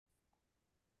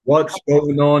What's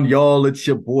going on, y'all? It's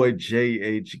your boy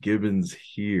J.H. Gibbons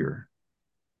here.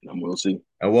 We'll see.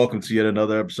 And welcome to yet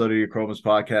another episode of your Chromas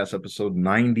Podcast, episode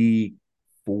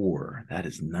 94. That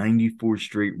is 94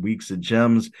 straight weeks of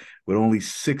gems with only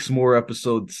six more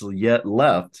episodes yet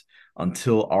left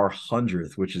until our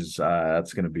 100th, which is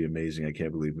that's going to be amazing. I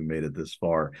can't believe we made it this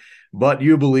far. But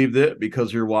you believed it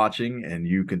because you're watching and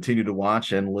you continue to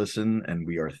watch and listen, and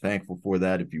we are thankful for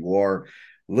that. If you are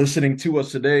listening to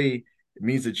us today, it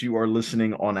means that you are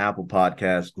listening on Apple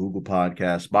Podcasts, Google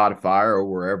Podcasts, Spotify, or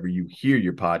wherever you hear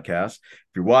your podcast.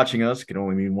 If you're watching us, it can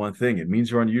only mean one thing. It means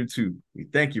you're on YouTube. We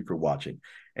thank you for watching.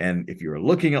 And if you're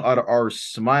looking at our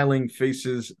smiling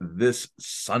faces this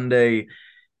Sunday,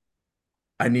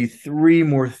 I need three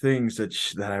more things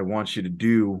that I want you to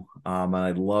do. And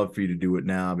I'd love for you to do it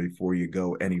now before you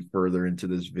go any further into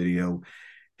this video.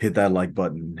 Hit that like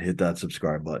button, hit that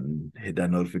subscribe button, hit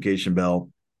that notification bell.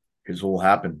 Here's what will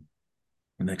happen.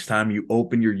 The next time you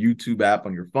open your YouTube app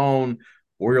on your phone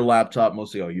or your laptop,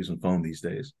 mostly I'll use a phone these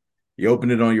days. You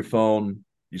open it on your phone,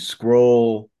 you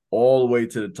scroll all the way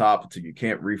to the top until you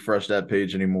can't refresh that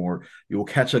page anymore. You will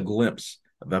catch a glimpse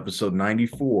of episode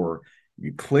 94.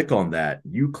 You click on that,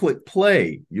 you click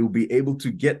play, you'll be able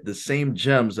to get the same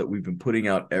gems that we've been putting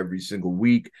out every single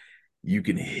week. You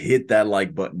can hit that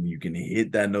like button, you can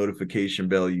hit that notification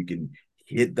bell, you can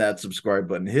hit that subscribe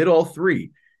button, hit all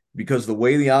three, because the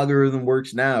way the algorithm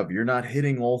works now, if you're not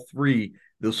hitting all three,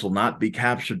 this will not be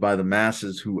captured by the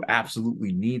masses who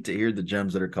absolutely need to hear the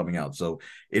gems that are coming out. So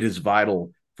it is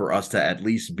vital for us to at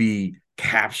least be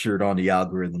captured on the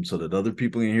algorithm so that other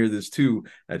people can hear this too,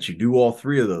 that you do all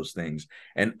three of those things.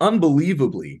 And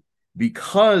unbelievably,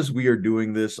 because we are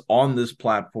doing this on this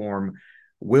platform,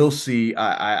 we'll see.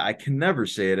 I can never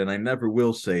say it, and I never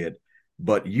will say it,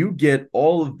 but you get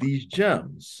all of these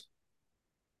gems.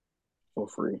 For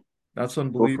free. That's For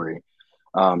unbelievable.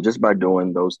 free. Just by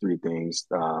doing those three things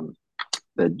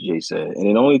that Jay said. And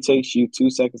it only takes you 2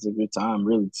 seconds of your time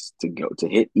really to go to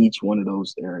hit each one of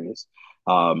those areas.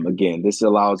 Again, this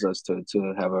allows us to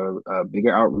have a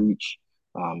bigger outreach.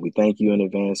 We thank you in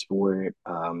advance for it.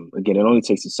 Again, it only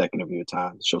takes a second of your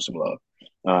time to show some love.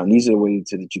 And these are ways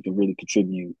that you can really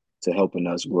contribute to helping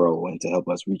us grow and to help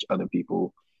us reach other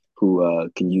people who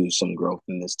can use some growth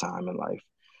in this time in life.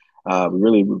 We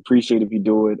really appreciate if you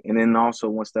do it. And then also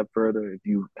one step further, if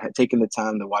you had taken the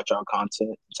time to watch our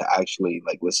content to actually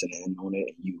like listen in on it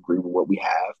and you agree with what we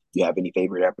have, you have any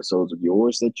favorite episodes of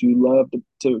yours that you love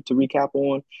to recap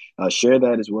on, share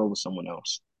that as well with someone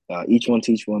else. Each one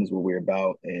teach one is what we're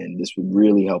about, and this would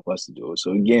really help us to do it.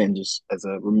 So again, just as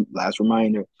a last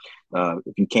reminder,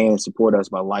 if you can support us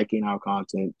by liking our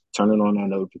content, turning on that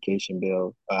notification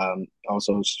bell,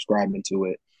 also subscribing to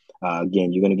it.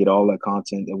 Again, you're going to get all that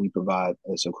content that we provide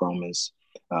as Chromas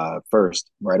first,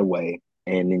 right away,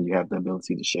 and then you have the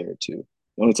ability to share it too.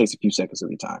 It only takes a few seconds of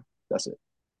your time. That's it.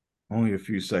 Only a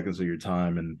few seconds of your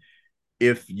time. And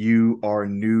if you are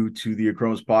new to the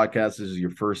Acronis podcast, this is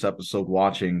your first episode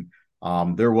watching.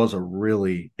 There was a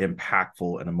really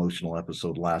impactful and emotional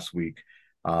episode last week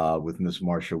with Miss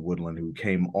Marsha Woodland, who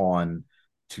came on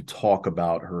to talk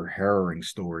about her harrowing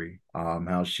story,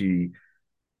 how she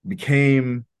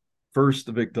became first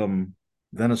a victim,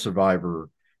 then a survivor,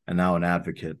 and now an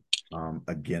advocate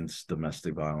against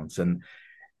domestic violence. And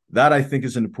that, I think,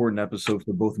 is an important episode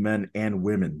for both men and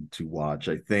women to watch.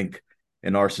 I think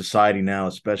in our society now,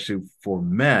 especially for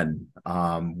men,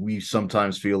 we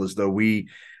sometimes feel as though we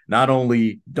not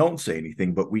only don't say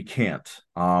anything, but we can't.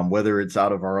 Whether it's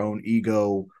out of our own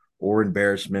ego or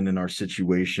embarrassment in our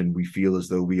situation, we feel as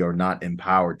though we are not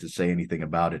empowered to say anything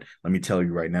about it. Let me tell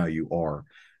you right now, you are,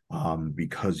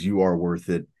 because you are worth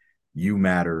it. You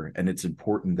matter, and it's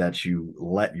important that you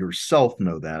let yourself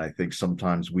know that. I think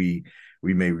sometimes we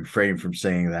may refrain from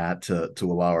saying that to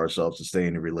allow ourselves to stay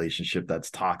in a relationship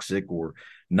that's toxic or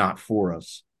not for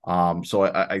us. So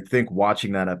I think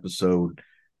watching that episode,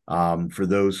 for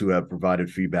those who have provided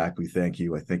feedback, we thank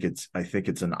you. I think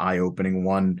it's an eye-opening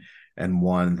one, and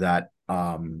one that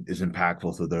is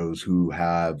impactful to those who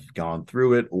have gone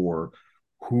through it or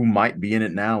who might be in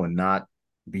it now and not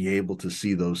be able to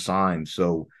see those signs.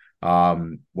 So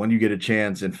when you get a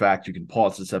chance, in fact, you can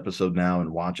pause this episode now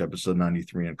and watch episode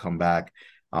 93 and come back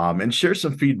and share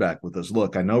some feedback with us.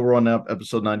 Look, I know we're on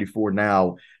episode 94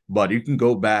 now, but you can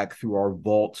go back through our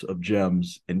vault of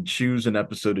gems and choose an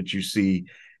episode that you see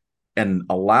and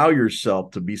allow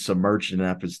yourself to be submerged in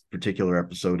that particular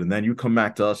episode. And then you come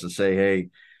back to us and say, hey,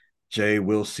 Jay,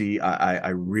 we'll see. I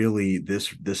really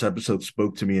this episode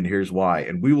spoke to me, and here's why.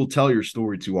 And we will tell your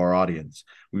story to our audience.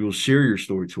 We will share your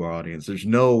story to our audience. There's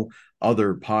no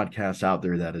other podcasts out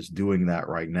there that is doing that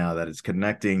right now, that is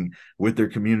connecting with their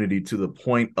community to the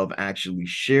point of actually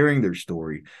sharing their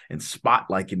story and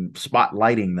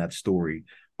spotlighting that story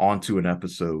onto an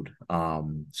episode.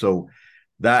 So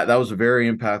that was a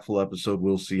very impactful episode.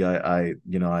 We'll see. I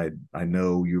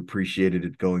know you appreciated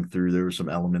it going through. There were some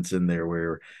elements in there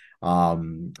where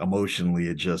emotionally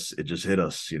it just hit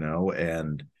us,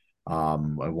 and I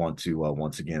want to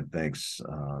once again thanks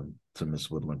to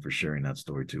Miss Woodland for sharing that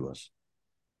story to us.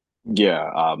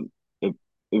 Yeah, it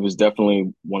it was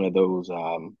definitely one of those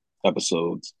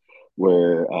episodes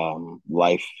where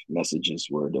life messages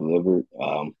were delivered.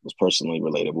 Was personally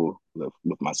relatable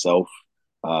with myself.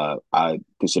 I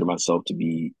consider myself to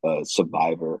be a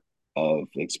survivor of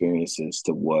experiences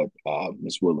to what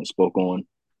Miss Woodland spoke on.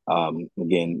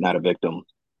 Again, not a victim,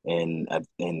 and I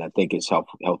think it's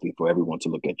healthy for everyone to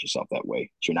look at yourself that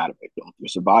way. You're not a victim; you're a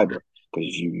survivor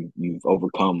because you've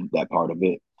overcome that part of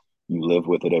it. You live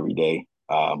with it every day,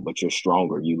 but you're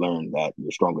stronger. You learn that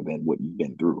you're stronger than what you've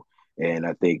been through, and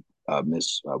I think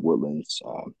Miss Woodland's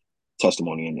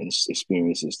testimony and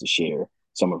experiences to share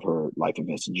some of her life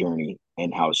events journey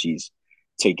and how she's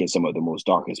taken some of the most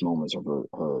darkest moments of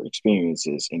her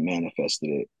experiences and manifested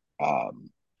it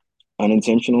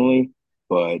unintentionally,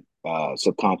 but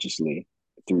subconsciously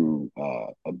through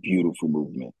a beautiful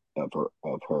movement of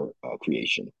her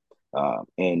creation.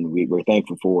 And we were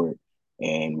thankful for it,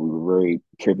 and we were very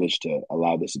privileged to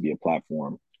allow this to be a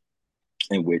platform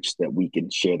in which that we can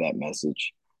share that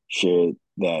message, share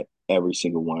that every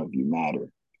single one of you matter.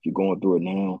 If you're going through it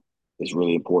now, it's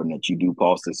really important that you do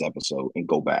pause this episode and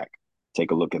go back. Take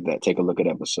a look at that. Take a look at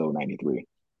episode 93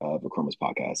 of the Chromas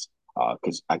podcast.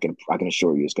 Because I can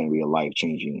assure you it's going to be a life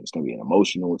changing, it's going to be an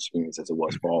emotional experience as it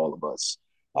was for all of us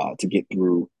to get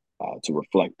through, to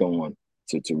reflect on,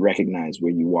 to recognize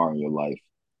where you are in your life.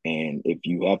 And if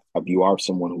you are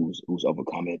someone who's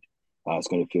overcome it, it's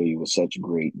going to fill you with such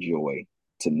great joy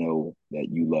to know that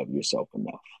you love yourself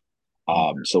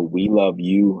enough. So we love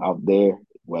you out there,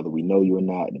 whether we know you or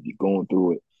not. And if you're going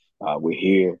through it, we're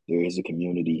here. There is a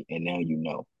community, and now you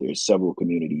know there's several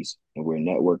communities, and we're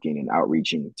networking and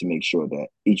outreaching to make sure that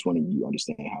each one of you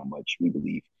understand how much we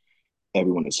believe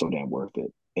everyone is so damn worth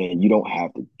it. And you don't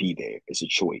have to be there. It's a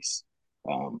choice.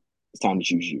 It's time to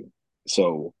choose you.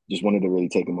 So just wanted to really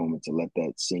take a moment to let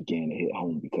that sink in and hit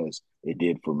home because it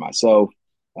did for myself.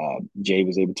 Jay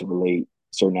was able to relate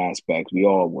certain aspects. We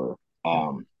all were.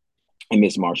 And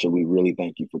Miss Marsha, we really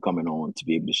thank you for coming on to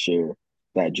be able to share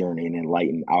that journey and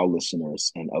enlighten our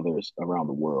listeners and others around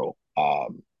the world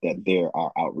that there are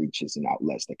outreaches and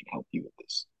outlets that can help you with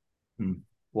this.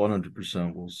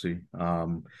 100%. We'll see.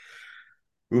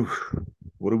 Oof,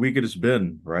 what a week it has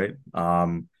been, right?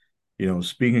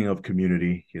 Speaking of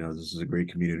community, this is a great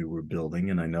community we're building,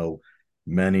 and I know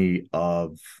many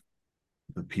of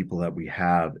the people that we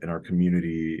have in our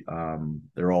community,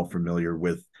 they're all familiar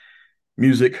with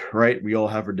music, right? We all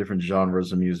have our different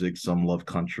genres of music. Some love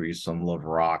country, some love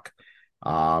rock,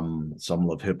 some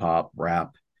love hip hop,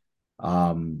 rap.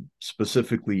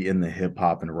 Specifically in the hip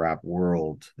hop and rap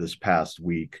world, this past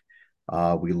week,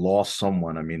 we lost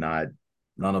someone. I mean,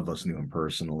 none of us knew him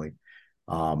personally,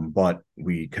 but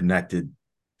we connected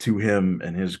to him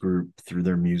and his group through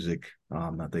their music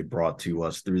that they brought to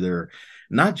us through their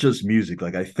not just music.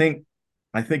 Like I think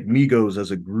Migos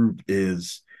as a group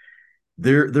is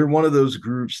they're one of those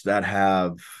groups that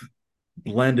have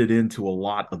blended into a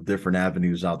lot of different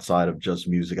avenues outside of just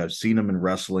music. I've seen them in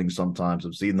wrestling sometimes.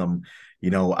 I've seen them,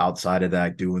 outside of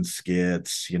that doing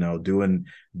skits, doing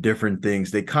different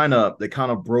things. They kind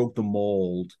of broke the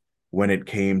mold when it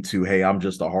came to, hey, I'm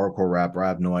just a hardcore rapper. I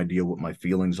have no idea what my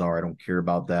feelings are. I don't care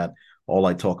about that. All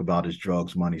I talk about is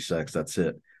drugs, money, sex. That's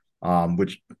it.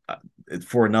 Which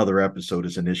for another episode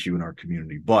is an issue in our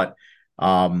community. But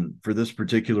for this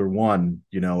particular one,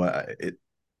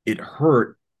 it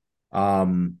hurt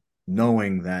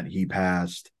knowing that he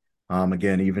passed.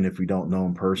 Again, even if we don't know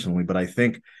him personally, but I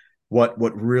think what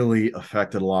really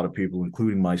affected a lot of people,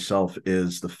 including myself,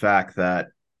 is the fact that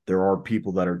there are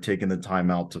people that are taking the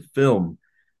time out to film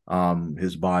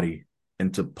his body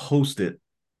and to post it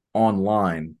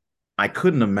online. I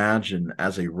couldn't imagine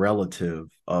as a relative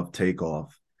of TakeOff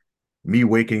me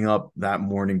waking up that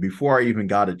morning before I even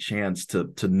got a chance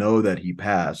to know that he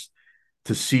passed,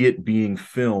 to see it being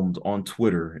filmed on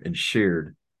Twitter and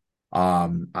shared.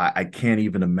 I can't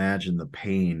even imagine the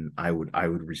pain I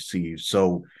would receive.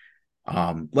 So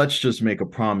let's just make a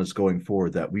promise going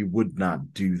forward that we would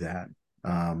not do that.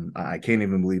 I can't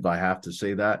even believe I have to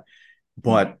say that,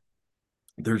 but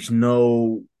there's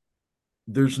no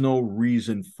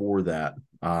reason for that,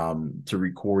 to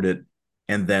record it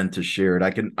and then to share it.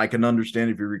 I can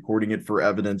understand if you're recording it for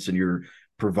evidence and you're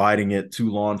providing it to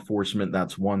law enforcement,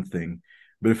 that's one thing.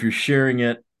 But if you're sharing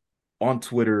it on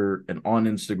Twitter and on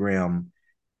Instagram,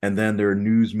 and then there are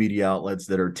news media outlets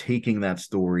that are taking that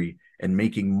story and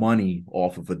making money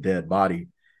off of a dead body,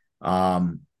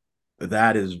 um,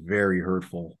 that is very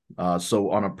hurtful.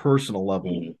 So on a personal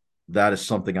level, Mm-hmm. that is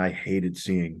something I hated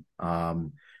seeing.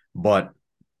 But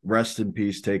rest in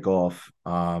peace, TakeOff.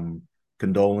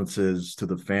 Condolences to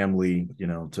the family,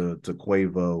 to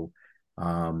Quavo,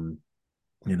 um,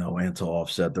 and to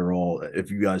Offset. They're all,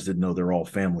 if you guys didn't know, they're all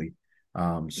family.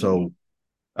 Mm-hmm. So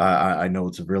I know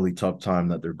it's a really tough time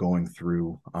that they're going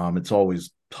through. It's always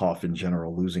tough in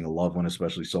general, losing a loved one,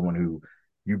 especially someone who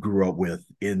you grew up with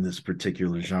in this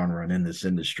particular genre and in this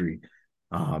industry.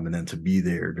 And then to be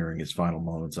there during his final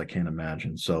moments, I can't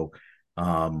imagine. So,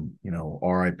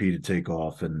 RIP to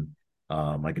TakeOff, and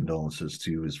my condolences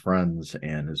to his friends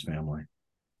and his family.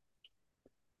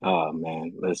 Oh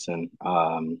man, listen.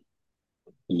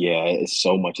 Yeah, it's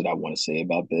so much that I want to say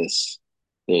about this.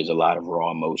 There's a lot of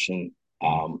raw emotion.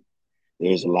 Um,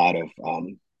 there's a lot of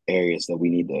areas that we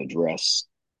need to address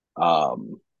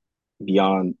um,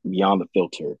 beyond the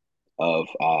filter of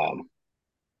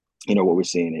what we're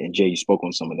seeing. And Jay, you spoke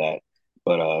on some of that,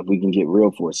 but if we can get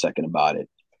real for a second about it,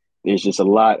 there's just a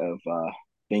lot of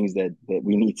things that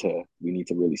we need to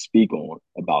really speak on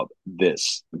about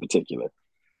this in particular.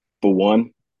 For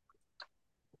one,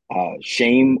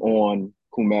 shame on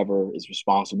whomever is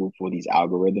responsible for these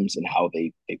algorithms and how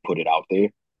they put it out there.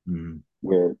 Mm-hmm.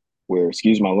 Where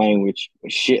excuse my language,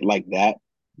 shit like that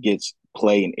gets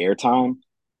play and airtime,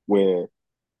 where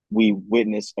we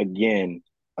witness again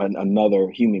another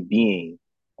human being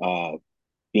uh,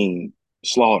 being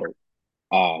slaughtered,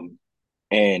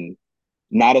 and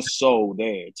not a soul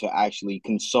there to actually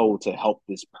console to help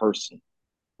this person,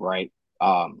 right?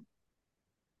 Um,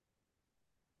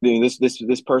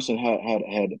 this person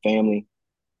had a family.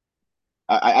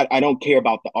 I don't care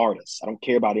about the artist. I don't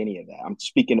care about any of that. I'm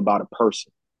speaking about a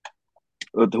person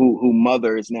who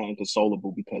mother is now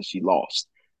inconsolable because she lost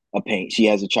a pain. She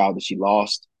has a child that she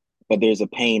lost, but there's a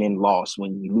pain and loss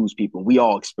when you lose people. We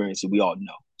all experience it. We all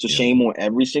know. So Yeah. shame on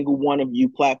every single one of you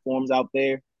platforms out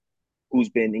there who's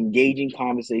been engaging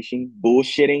conversation,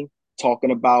 bullshitting,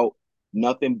 talking about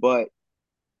nothing but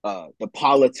the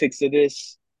politics of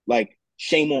this. Like,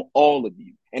 shame on all of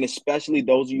you, and especially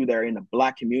those of you that are in the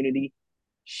Black community.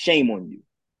 Shame on you,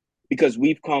 because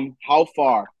we've come how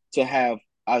far to have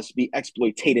us be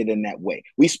exploited in that way.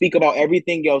 We speak about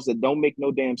everything else that don't make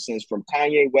no damn sense, from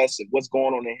Kanye West and what's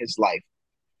going on in his life,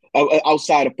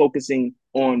 outside of focusing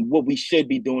on what we should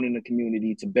be doing in the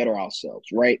community to better ourselves,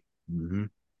 right? Mm-hmm.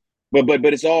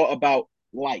 But it's all about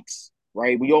likes,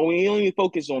 right? We only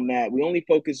focus on that. We only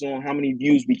focus on how many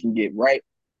views we can get, right?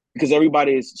 Because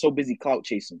everybody is so busy clout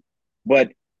chasing.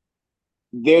 But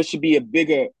there should be a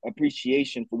bigger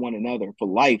appreciation for one another, for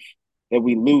life that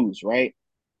we lose, right?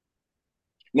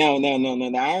 Now,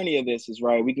 the irony of this is,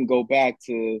 right, we can go back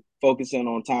to focusing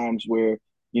on times where,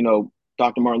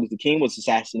 Dr. Martin Luther King was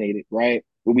assassinated, right?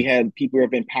 Where we had people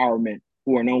of empowerment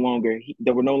who are no longer,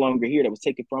 that were no longer here, that was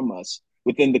taken from us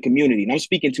within the community. And I'm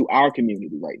speaking to our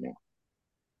community right now.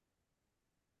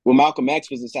 Well, Malcolm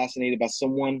X was assassinated by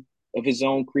someone of his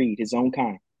own creed, his own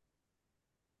kind.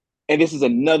 And this is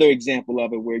another example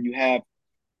of it, where you have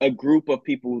a group of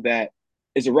people that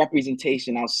is a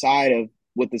representation outside of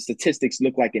what the statistics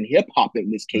look like in hip hop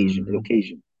in this Mm-hmm.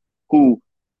 occasion, who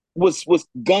was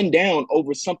gunned down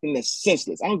over something that's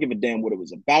senseless. I don't give a damn what it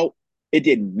was about. It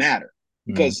didn't matter,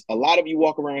 Mm-hmm. because a lot of you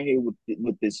walk around here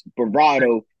with this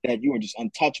bravado that you are just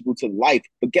untouchable to life.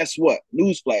 But guess what?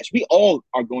 Newsflash: we all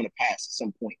are going to pass at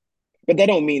some point. But that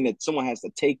don't mean that someone has to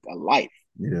take a life.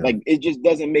 Yeah. Like, it just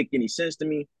doesn't make any sense to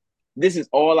me. This is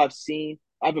all I've seen.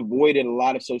 I've avoided a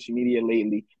lot of social media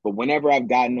lately, but whenever I've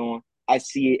gotten on, I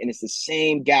see it, and it's the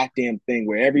same goddamn thing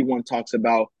where everyone talks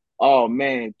about, oh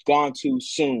man, gone too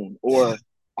soon, or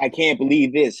I can't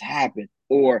believe this happened,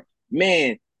 or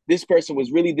man, this person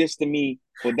was really this to me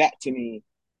for that to me.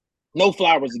 No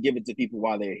flowers are given to people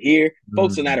while they're here.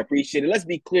 Folks are Mm-hmm. not appreciated. Let's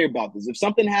be clear about this. If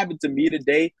something happened to me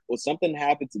today, or something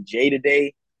happened to Jay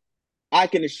today, I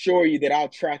can assure you that our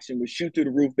traction would shoot through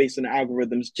the roof based on the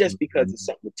algorithms, just because it's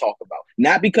something to talk about.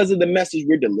 Not because of the message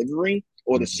we're delivering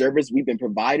or the Mm-hmm. service we've been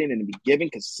providing and be giving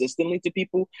consistently to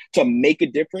people to make a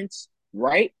difference,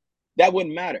 right? That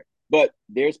wouldn't matter. But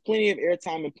there's plenty of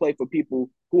airtime and play for people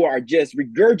who are just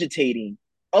regurgitating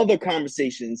other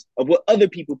conversations of what other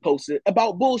people posted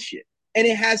about bullshit. And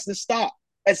it has to stop.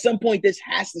 At some point, this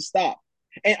has to stop.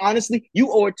 And honestly, you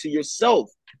owe it to yourself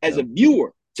as Yeah. a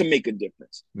viewer to make a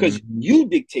difference because Mm-hmm. you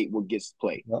dictate what gets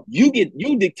played. Yep.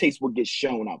 You dictate what gets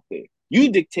shown out there.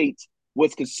 You dictate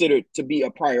what's considered to be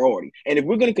a priority. And if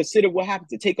we're going to consider what happens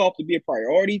to take off to be a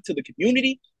priority to the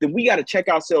community, then we got to check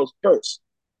ourselves first.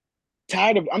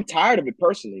 I'm tired of it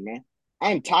personally, man.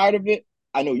 I'm tired of it.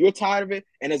 I know you're tired of it.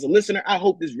 And as a listener, I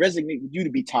hope this resonates with you to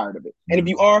be tired of it. And if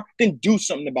you are, then do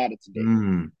something about it today.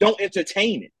 Mm-hmm. Don't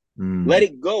entertain it. Let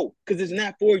it go because it's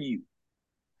not for you. You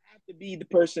have to be the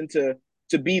person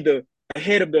to be the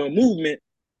head of the movement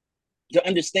to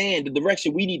understand the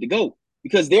direction we need to go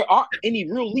because there aren't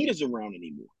any real leaders around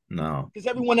anymore. No. Because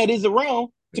everyone that is around,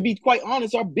 to be quite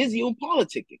honest, are busy on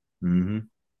politicking. Mm-hmm.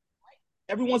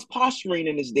 Everyone's posturing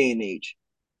in this day and age.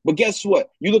 But guess what?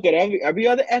 You look at every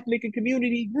other ethnic and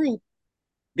community group,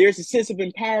 there's a sense of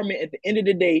empowerment at the end of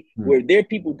the day where their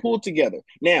people pull together.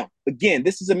 Now, again,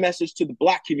 this is a message to the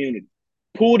Black community.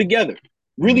 Pull together.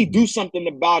 Really do something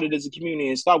about it as a community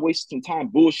and stop wasting time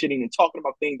bullshitting and talking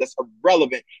about things that's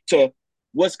irrelevant to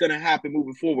what's going to happen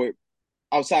moving forward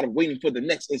outside of waiting for the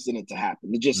next incident to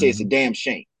happen. To just say it's a damn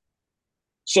shame.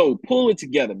 So pull it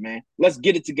together, man. Let's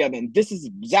get it together. And this is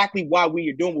exactly why we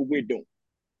are doing what we're doing,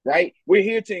 right? We're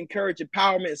here to encourage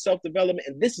empowerment and self-development.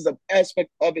 And this is an aspect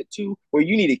of it too, where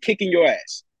you need to kick in your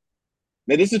ass.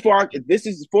 Now, this is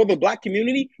for the Black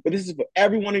community, but this is for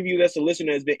every one of you that's a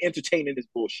listener that's been entertaining this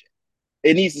bullshit.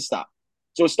 It needs to stop.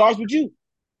 So it starts with you.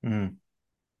 With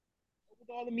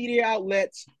all the media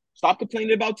outlets, stop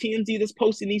complaining about TMZ that's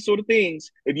posting these sort of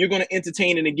things if you're going to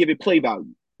entertain it and give it play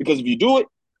value. Because if you do it,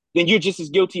 then you're just as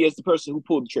guilty as the person who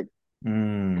pulled the trigger.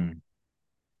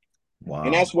 Wow.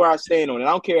 And that's where I stand on it.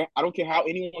 I don't care how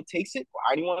anyone takes it or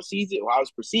how anyone sees it or how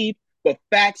it's perceived. The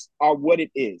facts are what it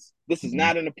is. This is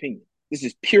not an opinion. This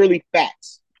is purely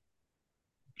facts.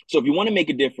 So if you want to make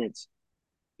a difference,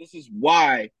 this is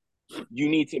why you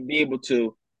need to be able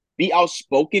to be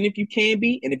outspoken if you can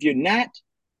be. And if you're not,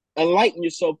 enlighten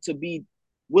yourself to be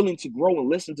willing to grow and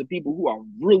listen to people who are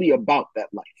really about that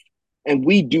life. And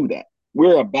we do that.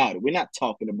 We're about it. We're not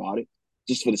talking about it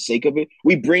just for the sake of it.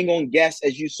 We bring on guests,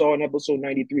 as you saw in episode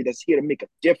 93, that's here to make a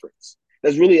difference.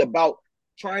 That's really about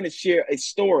trying to share a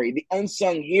story, the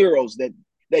unsung heroes that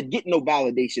get no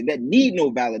validation, that need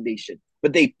no validation,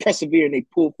 but they persevere and they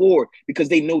pull forward because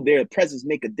they know their presence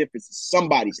make a difference in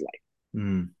somebody's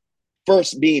life.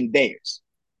 First being theirs.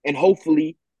 And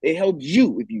hopefully it helps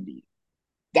you if you need it.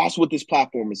 That's what this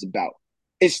platform is about.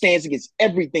 It stands against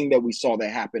everything that we saw that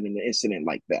happened in an incident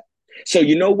like that. So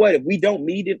you know what? If we don't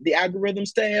meet it, the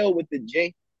algorithms, to hell with it,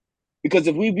 Jay. Because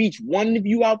if we reach one of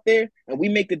you out there and we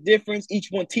make a difference, each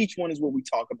one teach one is what we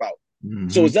talk about.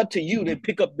 So it's up to you to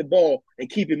pick up the ball and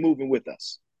keep it moving with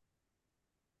us.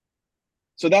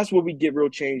 So that's where we get real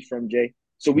change from, Jay.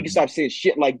 So we can stop saying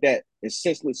shit like that and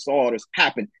senseless slaughters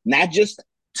happen, not just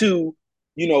to,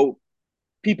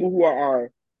 people who are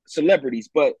our celebrities,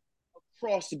 but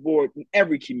across the board in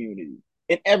every community,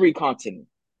 in every continent.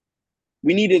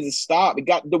 We needed to stop.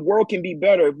 The world can be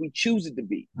better if we choose it to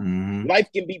be. Life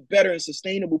can be better and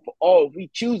sustainable for all if we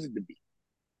choose it to be.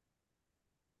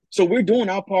 So we're doing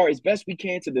our part as best we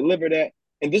can to deliver that.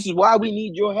 And this is why we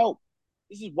need your help.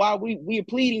 This is why we are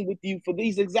pleading with you for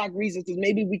these exact reasons, because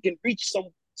maybe we can reach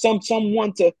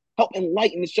someone to help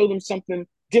enlighten and show them something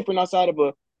different outside of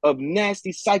a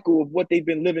nasty cycle of what they've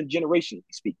been living generationally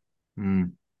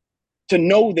speaking. To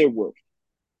know their worth.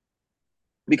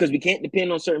 Because we can't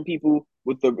depend on certain people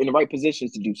in the right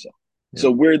positions to do so. Yep.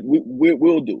 So we'll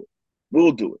do it.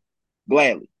 We'll do it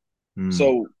gladly.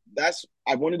 So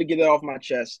I wanted to get that off my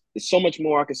chest. There's so much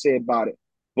more I could say about it,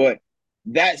 but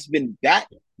that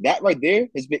right there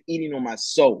has been eating on my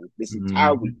soul this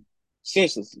entire week,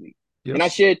 senselessly. Yep. And I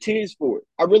shed tears for it.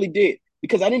 I really did,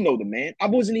 because I didn't know the man. I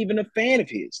wasn't even a fan of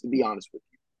his, to be honest with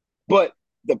you. But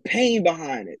the pain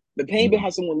behind it, the pain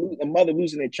behind a mother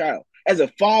losing their child. As a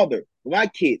father, my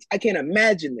kids, I can't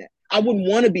imagine that. I wouldn't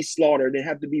want to be slaughtered and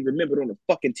have to be remembered on a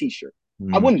fucking t-shirt.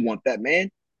 I wouldn't want that,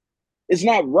 man. It's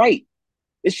not right.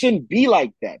 It shouldn't be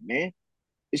like that, man.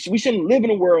 We shouldn't live in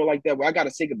a world like that where I got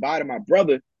to say goodbye to my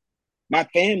brother, my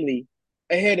family,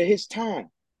 ahead of his time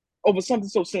over something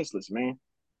so senseless, man.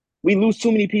 We lose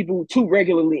too many people too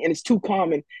regularly, and it's too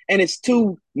common, and it's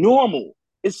too normal.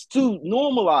 It's too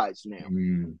normalized now.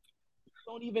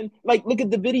 Don't even look at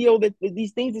the video that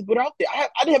these things is put out there.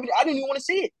 I didn't even want to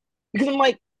see it, because I'm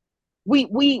like, we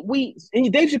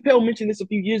and Dave Chappelle mentioned this a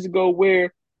few years ago,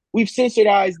 where we've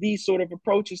censorized these sort of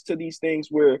approaches to these things,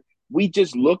 where we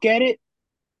just look at it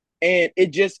and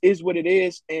it just is what it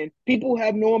is, and people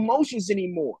have no emotions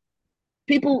anymore.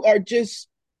 People are just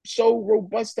so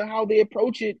robust to how they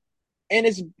approach it, and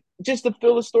it's just to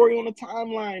fill a story on the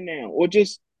timeline now, or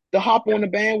just to hop on the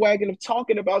bandwagon of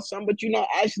talking about something, but you're not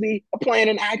actually applying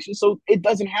an action so it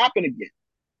doesn't happen again.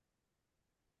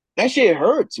 That shit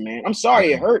hurts, man. I'm sorry,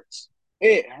 it Yeah. hurts.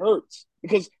 It hurts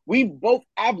because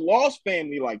I've lost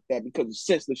family like that because of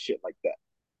senseless shit like that.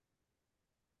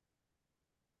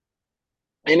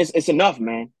 And it's enough,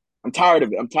 man. I'm tired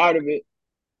of it. I'm tired of it.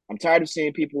 I'm tired of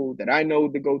seeing people that I know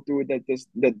that go through it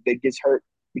that gets hurt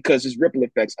because it's ripple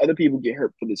effects. Other people get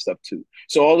hurt for this stuff too.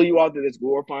 So all of you out there that's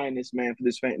glorifying this man for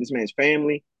this man's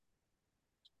family,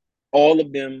 all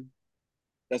of them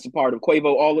that's a part of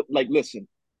Quavo, like listen,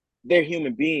 they're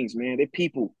human beings, man. They're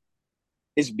people.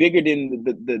 It's bigger than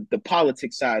the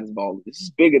politics side of all of this.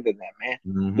 It's bigger than that,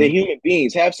 man. They're Mm-hmm. human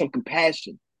beings. Have some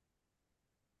compassion.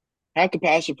 Have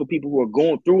compassion for people who are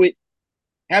going through it.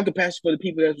 Have compassion for the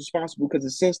people that's responsible because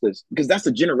it's senseless. Because that's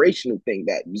a generational thing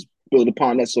that is built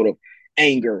upon that sort of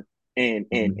anger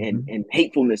Mm-hmm. and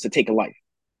hatefulness to take a life.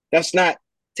 That's not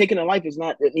taking a life is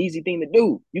not an easy thing to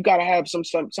do. You got to have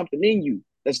something in you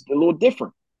that's a little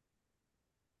different.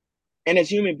 And as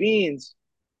human beings,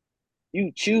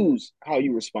 you choose how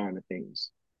you respond to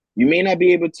things. You may not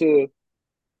be able to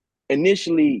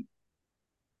initially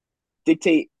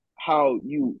dictate how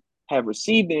you have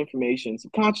received the information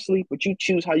subconsciously, but you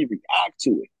choose how you react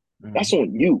to it. That's Mm-hmm.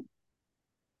 on you.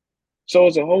 So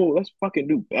as a whole, let's fucking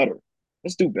do better.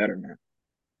 Let's do better, man.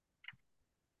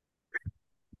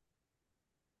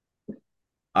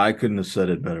 I couldn't have said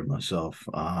it better myself.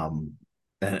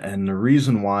 And the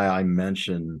reason why I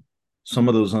mention some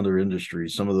of those other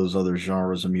industries, some of those other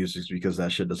genres of music is because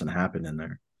that shit doesn't happen in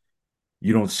there.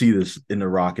 You don't see this in the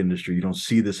rock industry. You don't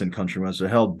see this in country music.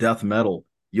 Hell, death metal,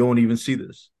 you don't even see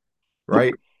this,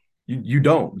 right? You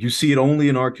don't. You see it only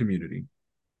in our community.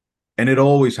 And it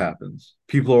always happens.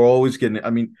 People are always getting it. I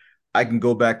mean, I can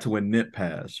go back to when Nip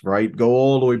passed, right? Go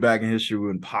all the way back in history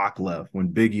when Pac left,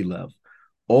 when Biggie left.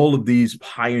 All of these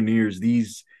pioneers,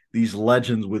 these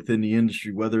legends within the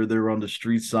industry, whether they're on the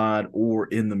street side or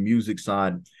in the music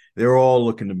side, they're all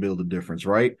looking to build a difference,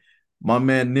 right? My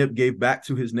man Nip gave back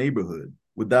to his neighborhood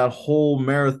with that whole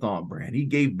marathon brand. He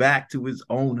gave back to his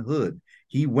own hood.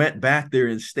 He went back there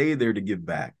and stayed there to give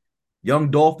back. Young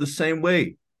Dolph the same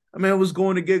way. I mean, I was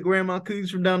going to get grandma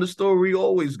cookies from down the store where he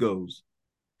always goes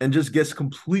and just gets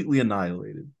completely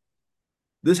annihilated.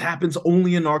 This happens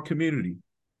only in our community.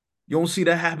 You don't see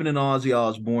that happen in Ozzy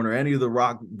Osbourne or any of the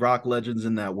rock legends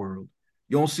in that world.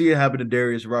 You don't see it happen to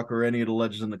Darius Rucker or any of the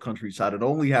legends in the countryside. It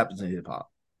only happens in hip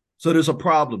hop. So there's a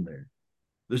problem there.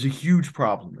 There's a huge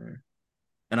problem there.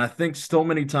 And I think so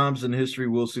many times in history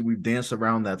we'll see we've danced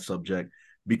around that subject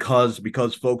because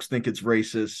folks think it's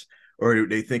racist or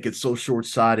they think it's so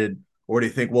short-sighted or they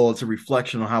think, well, it's a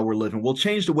reflection on how we're living. Well,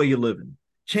 change the way you're living.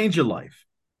 Change your life.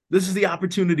 This is the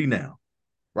opportunity now,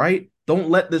 right? Don't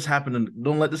let this happen.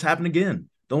 Don't let this happen again.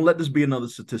 Don't let this be another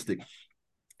statistic.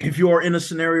 If you are in a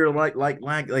scenario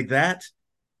like that,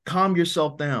 calm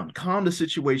yourself down. Calm the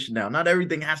situation down. Not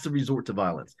everything has to resort to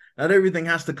violence. Not everything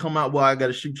has to come out, well, I got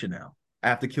to shoot you now. I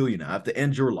have to kill you now. I have to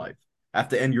end your life. I have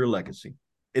to end your legacy.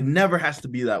 It never has to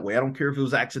be that way. I don't care if it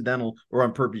was accidental or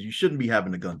on purpose. You shouldn't be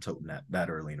having a gun toting that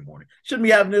early in the morning. You shouldn't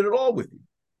be having it at all with you.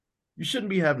 You shouldn't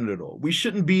be having it at all. We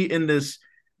shouldn't be in this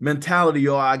mentality,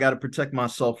 oh, I got to protect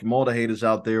myself from all the haters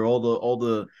out there, all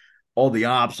the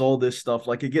ops, all this stuff.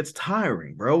 Like it gets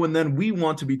tiring, bro. And then we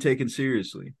want to be taken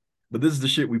seriously. But this is the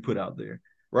shit we put out there,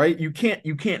 right? You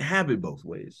can't have it both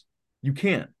ways. You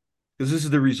can't. Because this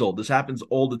is the result. This happens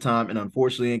all the time, and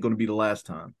unfortunately ain't going to be the last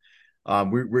time.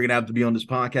 We're gonna have to be on this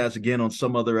podcast again on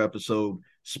some other episode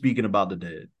speaking about the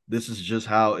dead. This is just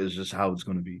how it's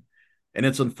going to be, and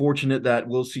it's unfortunate that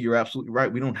we'll see. You're absolutely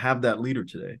right. We don't have that leader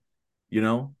today.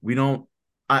 We don't.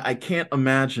 I can't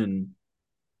imagine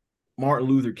Martin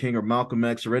Luther King or Malcolm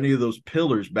X or any of those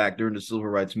pillars back during the civil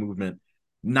rights movement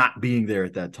not being there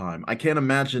at that time. I can't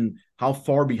imagine how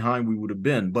far behind we would have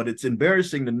been. But it's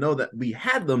embarrassing to know that we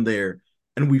had them there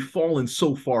and we've fallen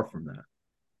so far from that.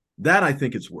 That I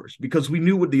think it's worse because we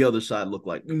knew what the other side looked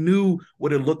like. We knew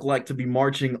what it looked like to be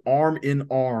marching arm in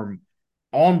arm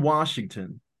on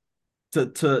Washington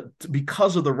to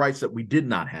because of the rights that we did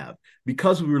not have,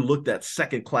 because we were looked at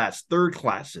second class, third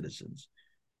class citizens,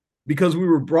 because we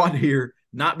were brought here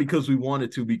not because we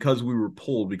wanted to, because we were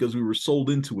pulled, because we were sold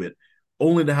into it,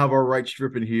 only to have our rights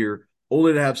stripped here,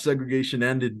 only to have segregation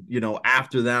ended,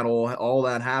 after that all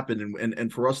that happened.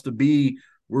 And for us to be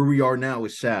where we are now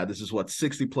is sad. This is what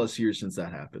 60 plus years since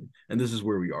that happened. And this is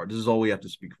where we are. This is all we have to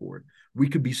speak for. We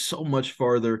could be so much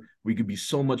farther. We could be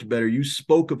so much better. You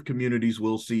spoke of communities,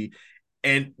 we'll see.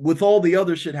 And with all the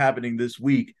other shit happening this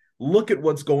week, look at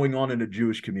what's going on in the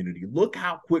Jewish community. Look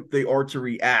how quick they are to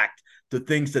react to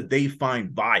things that they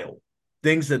find vile.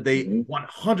 things that they Mm-hmm.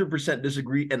 100%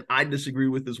 disagree, and I disagree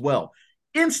with as well.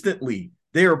 Instantly,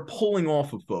 they are pulling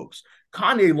off of folks.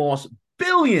 Kanye lost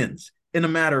billions in a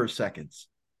matter of seconds.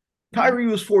 Mm-hmm. Kyrie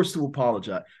was forced to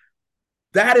apologize.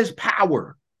 That is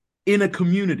power in a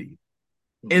community.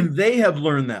 Mm-hmm. And they have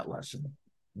learned that lesson.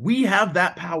 We have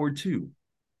that power too.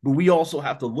 But we also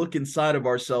have to look inside of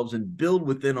ourselves and build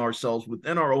within ourselves,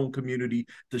 within our own community,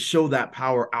 to show that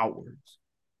power outwards.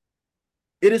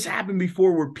 It has happened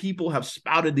before where people have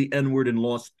spouted the N word and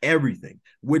lost everything,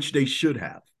 which they should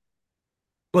have.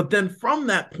 But then from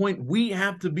that point, we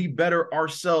have to be better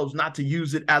ourselves, not to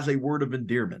use it as a word of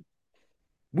endearment.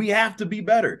 We have to be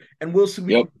better. And we Yep.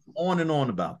 can go on and on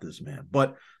about this, man.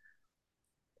 But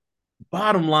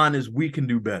bottom line is we can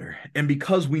do better. And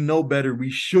because we know better, we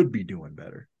should be doing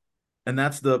better. And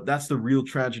that's the real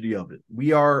tragedy of it.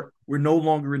 We're no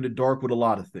longer in the dark with a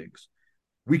lot of things.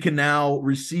 We can now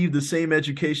receive the same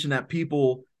education that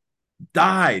people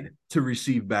died to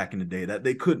receive back in the day that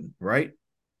they couldn't, right?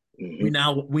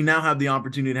 Mm-hmm. We now have the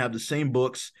opportunity to have the same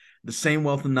books, the same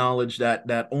wealth of knowledge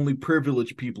that only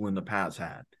privileged people in the past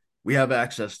had. We have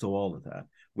access to all of that.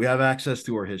 We have access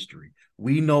to our history.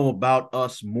 We know about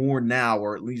us more now,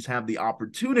 or at least have the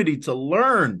opportunity to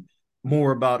learn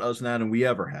more about us now than we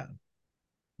ever have.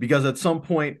 Because at some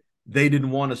point, they didn't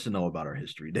want us to know about our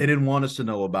history. They didn't want us to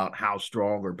know about how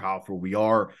strong or powerful we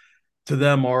are. To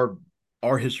them, our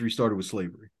history started with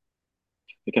slavery.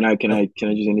 Can I just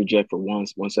interject for one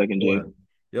second, Go Jay? ahead.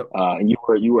 Yep. And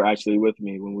you were actually with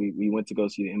me when we went to go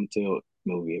see the Emmett Till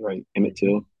movie, right? Emmett Mm-hmm.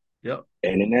 Till. Yep.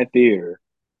 And in that theater,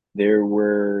 there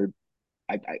were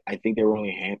I think there were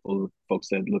only a handful of folks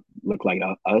that look like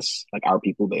us, like our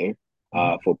people there,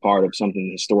 Mm-hmm. for part of something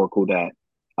historical that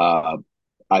uh,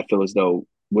 I feel as though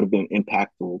would have been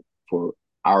impactful for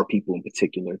our people in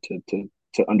particular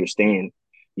to understand,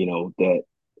 that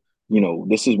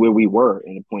this is where we were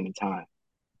in a point in time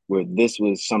where this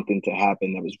was something to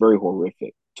happen that was very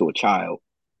horrific to a child,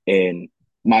 and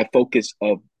my focus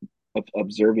of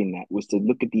observing that was to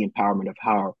look at the empowerment of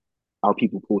how our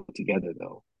people pulled together,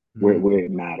 though, where Mm-hmm.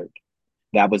 it mattered.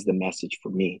 That was the message for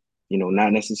me.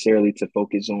 Not necessarily to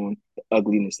focus on the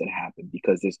ugliness that happened,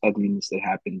 because there's ugliness that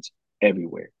happens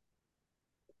everywhere.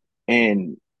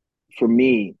 And for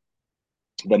me,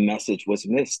 the message was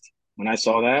missed. When I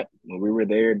saw that, when we were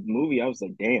there in the movie, I was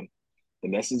like, damn, the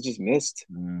message is missed,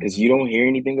 because Mm-hmm. you don't hear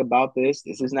anything about this.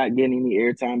 This is not getting any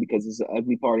airtime because it's an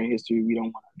ugly part in history we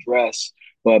don't want to address.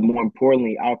 But more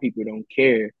importantly, our people don't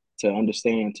care to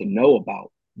understand, to know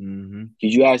about. Mm-hmm.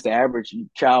 Because you ask the average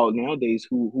child nowadays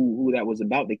who that was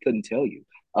about, they couldn't tell you.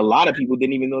 A lot of people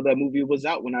didn't even know that movie was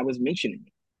out when I was mentioning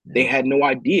it. They Yep. had no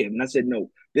idea. And I said, no,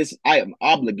 this I am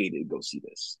obligated to go see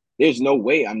this. There's no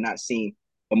way I'm not seeing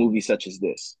a movie such as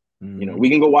this. Mm-hmm. We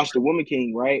can go watch The Woman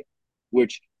King, right?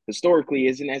 Which historically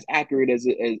isn't as accurate as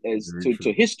Very to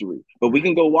true. history, but we Very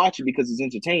can go watch it because it's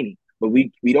entertaining. But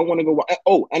we don't want to go.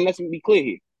 Oh, and let's be clear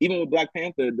here. Even with Black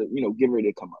Panther, get ready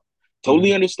to come up. Totally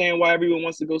Mm-hmm. understand why everyone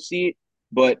wants to go see it,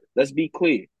 but let's be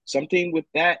clear. Something with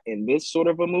that in this sort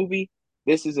of a movie,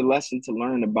 this is a lesson to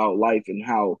learn about life and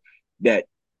how that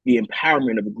the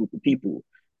empowerment of a group of people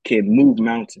can move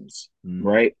mountains, Mm-hmm.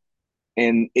 right?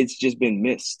 And it's just been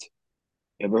missed.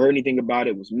 Ever heard anything about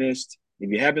it? Was missed. If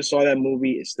you haven't saw that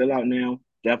movie, it's still out now.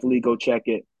 Definitely go check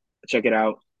it. Check it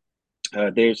out.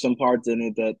 There's some parts in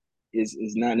it that is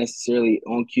not necessarily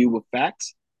on cue with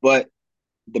facts, but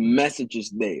the message is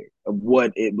there of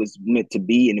what it was meant to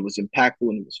be, and it was impactful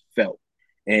and it was felt.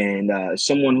 And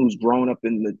someone who's grown up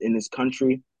in this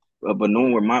country, but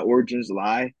knowing where my origins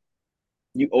lie,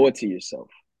 you owe it to yourself.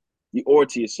 You owe it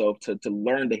to yourself to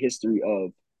learn the history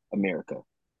of America,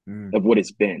 Mm-hmm. of what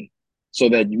it's been, so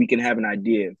that we can have an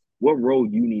idea of what role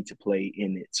you need to play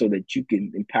in it, so that you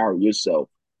can empower yourself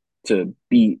to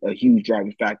be a huge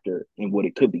driving factor in what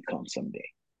it could become someday.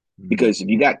 Mm-hmm. Because if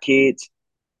you got kids,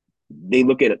 they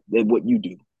look at what you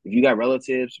do. If you got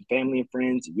relatives, family, and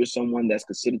friends, if you're someone that's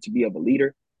considered to be of a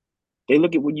leader, they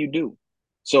look at what you do.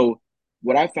 So,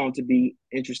 what I found to be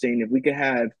interesting, if we could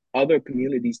have other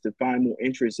communities to find more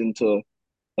interest into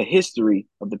a history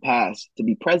of the past, to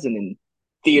be present in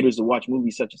theaters to watch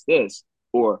movies such as this,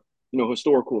 or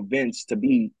historical events to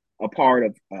be a part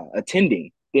of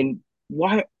attending, then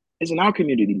why isn't our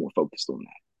community more focused on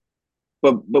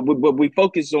that? But we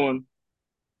focus on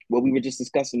what we were just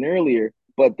discussing earlier,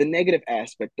 but the negative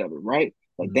aspect of it, right?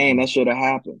 Like, damn, Mm-hmm. that should have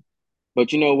happened.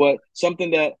 But you know what?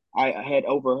 Something that I had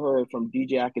overheard from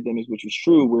DJ Academics, which was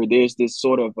true, where there's this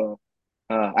sort of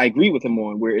I agree with him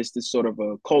on, where it's this sort of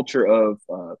a culture of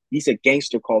he said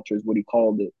gangster culture is what he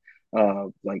called it,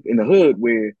 like in the hood,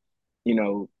 where you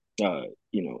know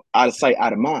out of sight,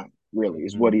 out of mind. really,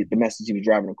 is what the message he was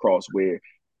driving across, where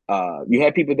you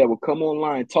had people that would come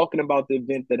online talking about the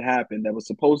event that happened that was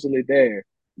supposedly there,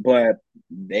 but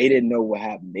they didn't know what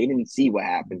happened. They didn't see what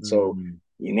happened. So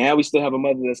now we still have a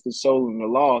mother that's consoling the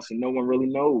loss, and no one really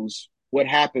knows what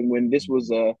happened when this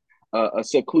was a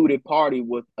secluded party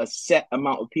with a set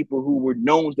amount of people who were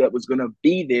known that was going to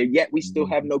be there. Yet we still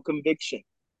have no conviction.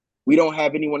 We don't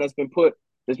have anyone that's been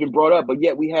brought up, but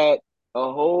yet we had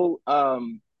a whole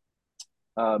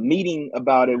meeting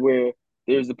about it where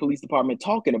there's the police department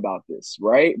talking about this,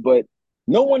 right? But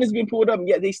no one has been pulled up, and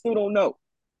yet they still don't know.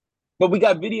 But we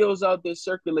got videos out there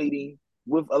circulating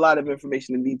with a lot of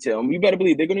information and detail, and you better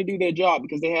believe they're going to do their job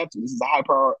because they have to. This is a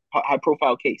high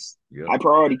profile case, high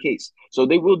priority case, so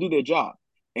they will do their job,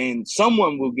 and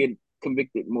someone will get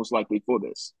convicted most likely for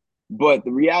this. But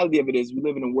the reality of it is, we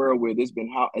live in a world where it's been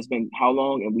how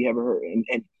long, and we haven't heard,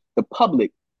 and the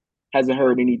public hasn't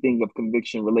heard anything of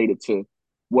conviction related to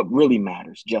what really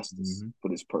matters, justice for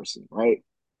this person, right?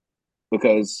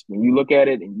 Because when you look at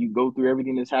it and you go through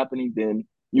everything that's happening, then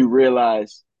you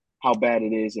realize how bad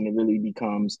it is, and it really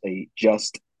becomes a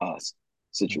just us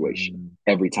situation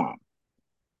every time.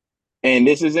 And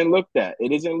this isn't looked at.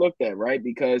 It isn't looked at, right?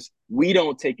 Because we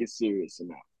don't take it serious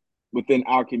enough within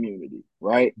our community,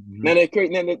 right? Now,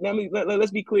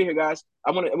 let's be clear here, guys.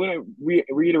 I want to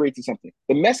reiterate to something.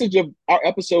 The message of our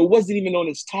episode wasn't even on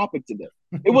this topic today.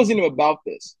 It wasn't even about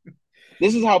this.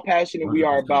 This is how passionate we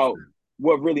are about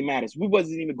what really matters. We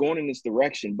wasn't even going in this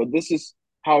direction, but this is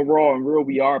how raw and real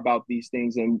we are about these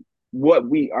things and what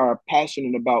we are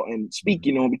passionate about and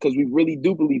speaking on, because we really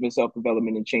do believe in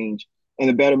self-development and change and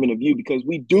the betterment of you, because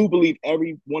we do believe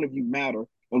every one of you matter,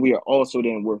 and we are also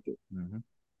damn worth it.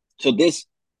 So this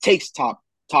takes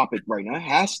topic right now. It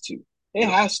has to. It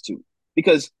has to,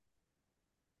 because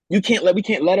we can't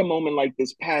let a moment like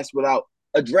this pass without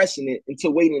addressing it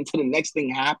waiting until the next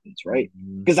thing happens, right?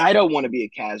 Because I don't want to be a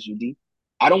casualty.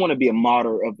 I don't want to be a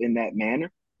martyr in that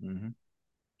manner.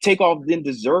 TakeOff didn't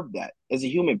deserve that as a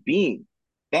human being.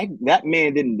 That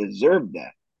man didn't deserve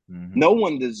that. No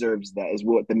one deserves that, is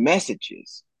what the message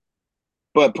is.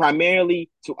 But primarily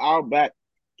to our Black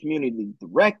community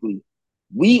directly,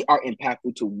 we are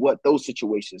impactful to what those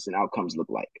situations and outcomes look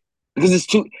like. Because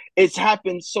it's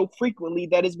happened so frequently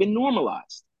that it's been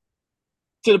normalized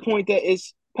to the point that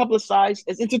it's publicized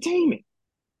as entertainment.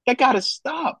 That gotta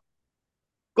stop.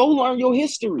 Go learn your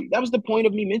history. That was the point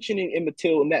of me mentioning Emmett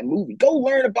Till in that movie. Go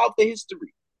learn about the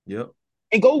history.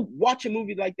 And go watch a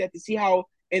movie like that to see how,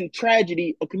 in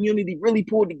tragedy, a community really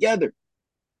pulled together.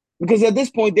 Because at this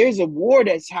point, there's a war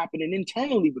that's happening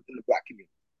internally within the Black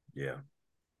community.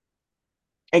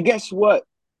 And guess what?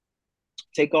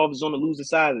 TakeOff is on the losing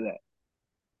side of that.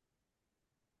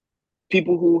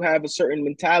 People who have a certain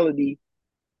mentality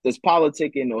that's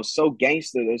politicking or so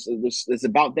gangster, that's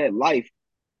about that life,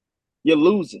 you're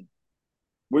losing.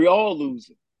 We're all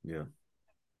losing.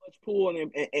 Much pull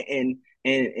and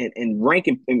rank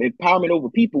and empowerment over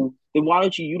people, then why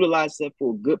don't you utilize that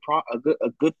for a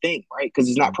good thing, right? Because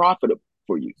it's not profitable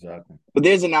for you. But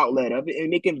there's an outlet of it, and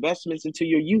make investments into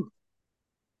your youth.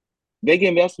 Make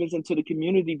investments into the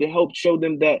community to help show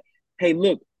them that, hey,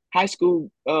 look, high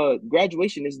school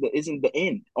graduation isn't the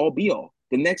end, all be all.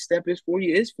 The next step is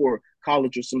for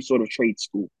college or some sort of trade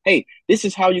school. Hey, this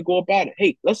is how you go about it.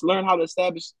 Hey, let's learn how to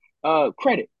establish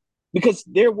credit. Because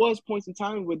there was points in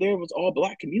time where there was all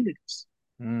Black communities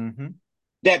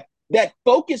that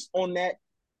focused on that.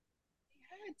 They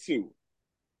had to,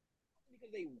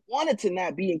 because they wanted to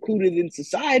not be included in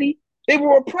society. They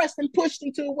were oppressed and pushed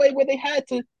into a way where they had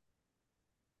to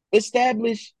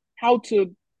establish how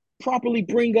to properly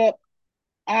bring up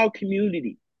our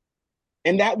community.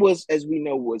 And that was, as we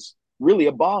know, was really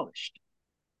abolished.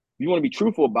 You want to be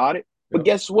truthful about it. But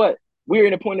guess what? We're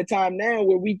in a point in time now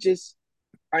where we just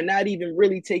are not even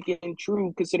really taking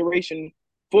true consideration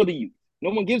for the youth. No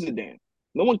one gives a damn.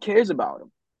 No one cares about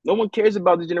them. No one cares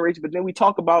about the generation. But then we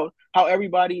talk about how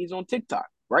everybody is on TikTok,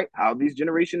 right? How this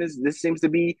generation this seems to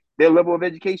be their level of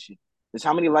education. It's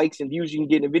how many likes and views you can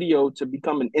get in a video to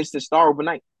become an instant star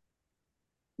overnight.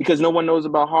 Because no one knows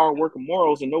about hard work and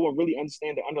morals, and no one really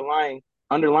understands the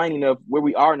underlining of where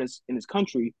we are in this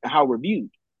country and how we're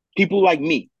viewed. People like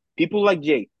me, people like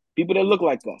Jay, people that look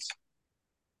like us.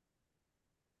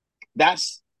 That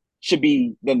should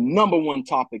be the number one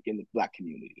topic in the Black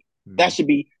community. That should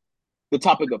be the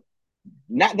topic of,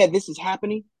 not that this is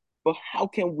happening, but how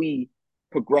can we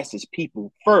progress as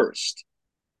people first?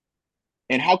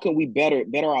 And how can we better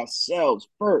ourselves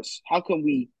first? How can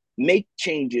we make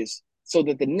changes so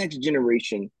that the next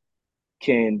generation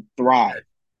can thrive?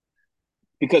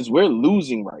 Because we're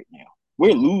losing right now.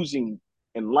 We're losing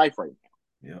in life right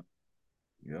now.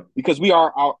 Yep. because we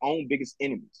are our own biggest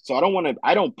enemies. So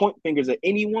I don't point fingers at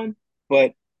anyone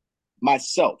but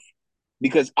myself,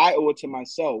 because I owe it to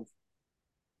myself,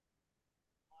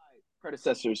 my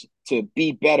predecessors, to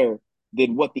be better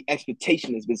than what the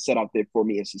expectation has been set out there for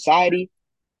me in society,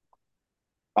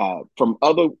 from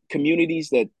other communities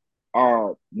that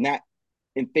are not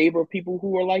in favor of people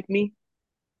who are like me,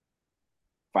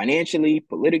 financially,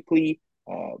 politically,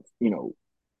 you know,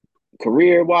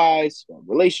 career wise,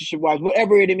 relationship wise,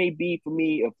 whatever it may be for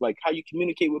me, of like how you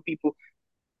communicate with people.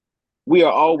 We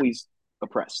are always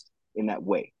oppressed in that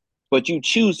way, but you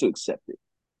choose to accept it.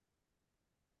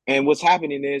 And what's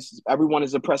happening is everyone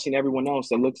is oppressing everyone else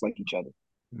that looks like each other.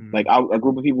 Like Mm. a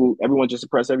group of people, everyone just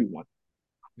oppress everyone.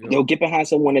 Yep. They'll get behind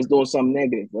someone that's doing something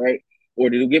negative, right? Or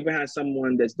they'll get behind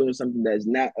someone that's doing something that's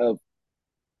not of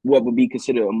what would be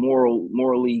considered a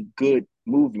morally good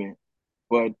movement.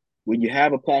 But when you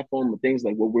have a platform of things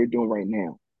like what we're doing right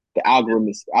now, the algorithm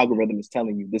is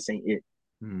telling you this ain't it.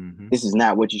 Mm-hmm. This is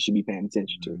not what you should be paying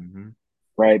attention to, Mm-hmm.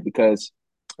 right? Because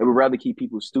it would rather keep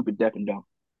people stupid, deaf, and dumb.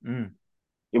 Mm.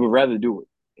 It would rather do it,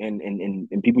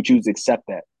 and people choose to accept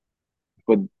that.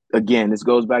 But again, this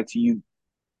goes back to you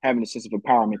having a sense of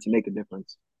empowerment to make a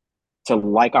difference, to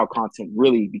like our content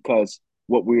really, because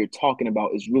what we're talking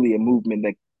about is really a movement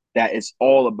that is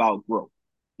all about growth.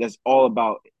 That's all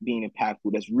about being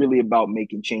impactful. That's really about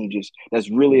making changes. That's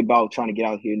really about trying to get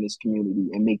out here in this community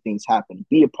and make things happen.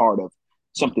 Be a part of Yep.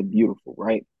 something beautiful,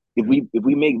 right? If Yep.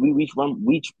 we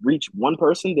reach one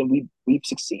person, then we've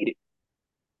succeeded,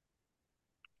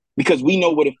 because we know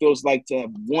what it feels like to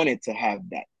have wanted to have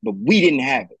that, but we didn't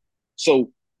have it.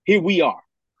 So here we are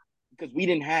because we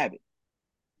didn't have it.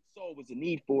 So it was a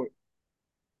need for it.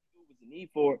 It was a need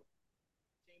for it.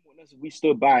 Shame on us if we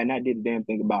stood by and not did a damn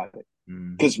thing about it.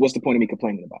 Mm-hmm. Because what's the point of me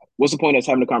complaining about it? What's the point of us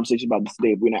having a conversation about this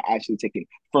today if we're not actually taking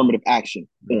affirmative action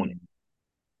on it? Mm-hmm.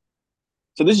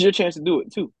 So this is your chance to do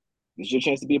it too. This is your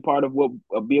chance to be a part of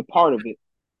be a part of it,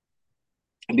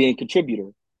 and be a contributor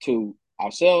to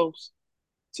ourselves,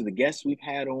 to the guests we've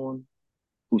had on,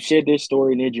 who shared their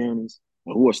story and their journeys,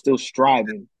 and who are still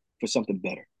striving for something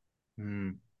better.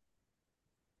 Mm.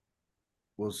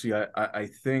 Well, see, I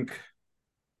think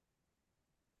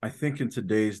in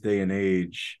today's day and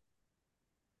age,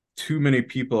 too many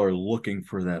people are looking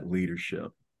for that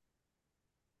leadership.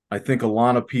 I think a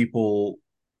lot of people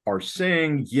are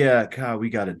saying, "Yeah, God, we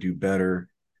got to do better.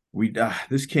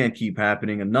 This can't keep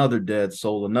happening. Another dead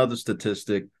soul, another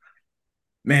statistic.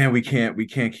 Man, we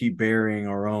can't keep burying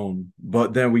our own."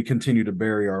 But then we continue to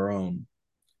bury our own.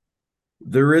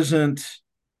 There isn't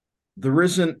there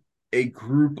isn't a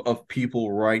group of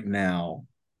people right now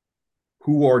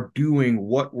who are doing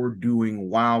what we're doing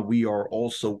while we are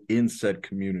also in said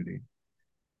community.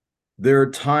 There are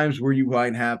times where you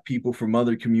might have people from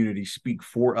other communities speak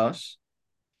for us,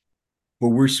 but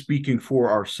we're speaking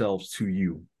for ourselves to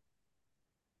you.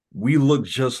 We look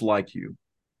just like you.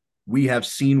 We have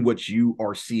seen what you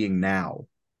are seeing now.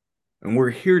 And we're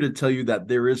here to tell you that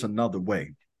there is another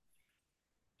way.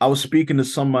 I was speaking to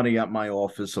somebody at my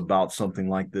office about something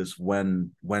like this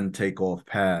when TakeOff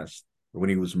passed, when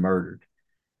he was murdered.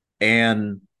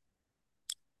 And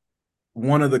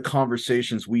one of the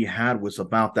conversations we had was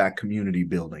about that community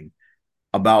building,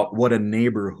 about what a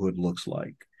neighborhood looks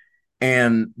like.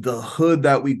 And the hood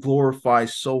that we glorify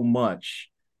so much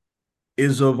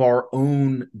is of our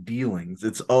own dealings.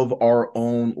 It's of our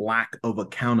own lack of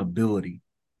accountability.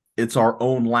 It's our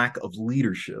own lack of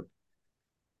leadership.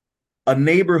 A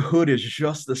neighborhood is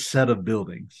just a set of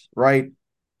buildings, right?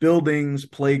 Buildings,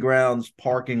 playgrounds,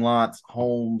 parking lots,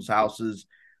 homes, houses.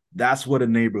 That's what a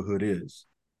neighborhood is.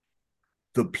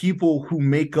 The people who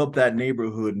make up that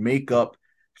neighborhood make up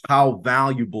how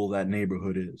valuable that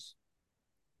neighborhood is.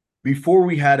 Before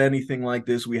we had anything like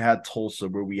this, we had Tulsa,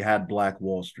 where we had Black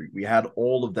Wall Street. We had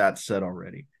all of that set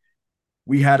already.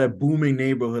 We had a booming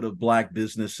neighborhood of Black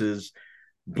businesses,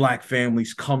 Black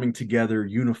families coming together,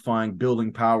 unifying,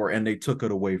 building power, and they took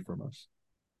it away from us.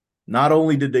 Not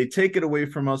only did they take it away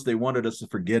from us, they wanted us to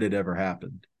forget it ever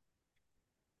happened.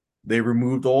 They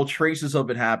removed all traces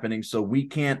of it happening, so we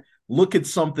can't look at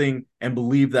something and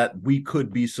believe that we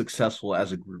could be successful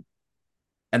as a group.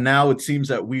 And now it seems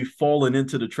that we've fallen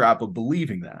into the trap of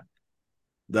believing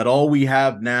that all we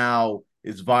have now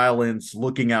is violence,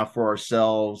 looking out for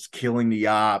ourselves, killing the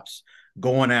ops,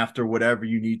 going after whatever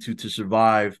you need to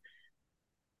survive.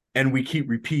 And we keep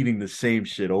repeating the same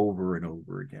shit over and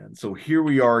over again. So here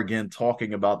we are again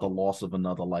talking about the loss of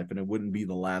another life, and it wouldn't be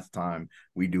the last time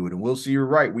we do it. And we'll see, you're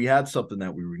right. We had something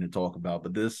that we were going to talk about,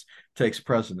 but this takes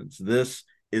precedence. This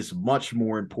is much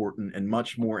more important and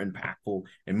much more impactful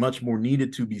and much more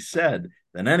needed to be said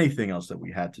than anything else that we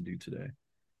had to do today.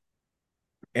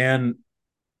 And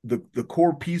the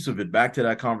core piece of it, back to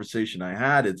that conversation I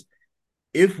had, is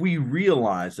if we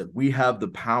realize that we have the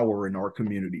power in our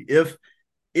community,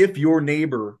 if your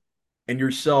neighbor and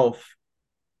yourself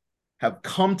have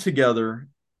come together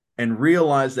and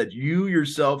realize that you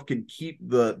yourself can keep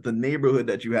the neighborhood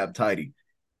that you have tidy,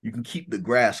 you can keep the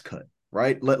grass cut,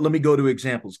 right? Let me go to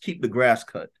examples. Keep the grass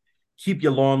cut, keep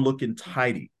your lawn looking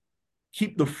tidy,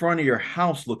 keep the front of your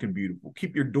house looking beautiful,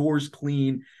 keep your doors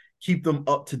clean, keep them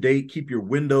up to date, keep your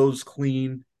windows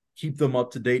clean, keep them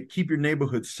up to date, keep your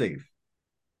neighborhood safe.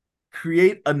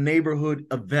 Create a neighborhood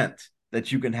event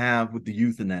that you can have with the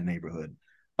youth in that neighborhood,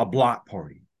 a block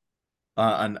party,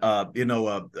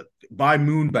 buy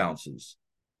moon bounces,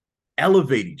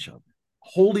 elevate each other,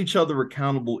 hold each other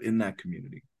accountable in that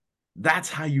community. That's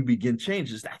how you begin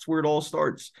changes. That's where it all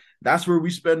starts. That's where we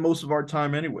spend most of our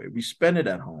time anyway. We spend it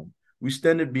at home. We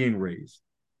spend it being raised.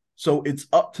 So it's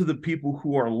up to the people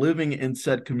who are living in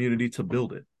said community to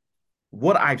build it.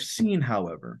 What I've seen,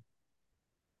 however,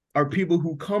 are people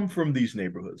who come from these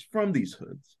neighborhoods, from these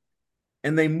hoods,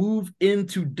 and they move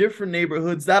into different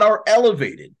neighborhoods that are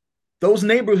elevated. Those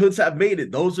neighborhoods have made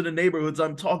it. Those are the neighborhoods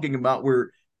I'm talking about,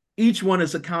 where each one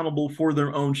is accountable for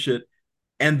their own shit,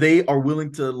 and they are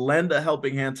willing to lend a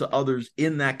helping hand to others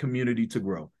in that community to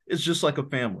grow. It's just like a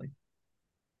family.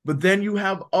 But then you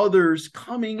have others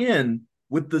coming in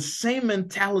with the same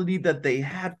mentality that they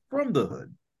had from the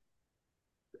hood.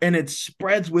 And it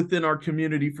spreads within our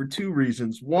community for two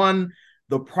reasons. One,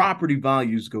 the property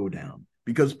values go down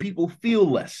because people feel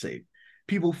less safe.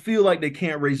 People feel like they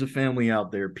can't raise a family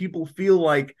out there. People feel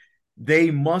like they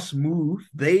must move.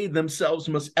 They themselves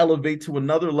must elevate to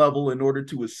another level in order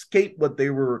to escape what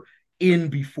they were in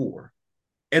before.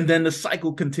 And then the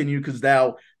cycle continues because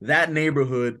now that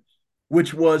neighborhood,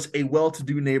 which was a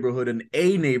well-to-do neighborhood, an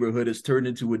A neighborhood, has turned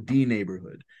into a D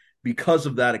neighborhood because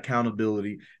of that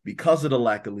accountability, because of the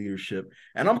lack of leadership.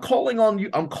 And I'm calling on you.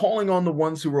 I'm calling on the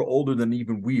ones who are older than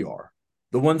even we are,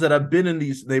 the ones that have been in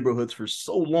these neighborhoods for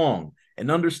so long and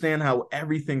understand how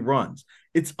everything runs.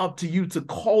 It's up to you to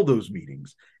call those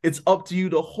meetings. It's up to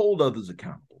you to hold others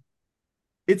accountable.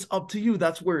 It's up to you.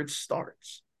 That's where it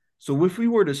starts. So if we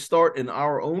were to start in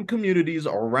our own communities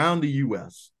around the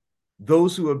U.S.,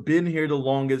 those who have been here the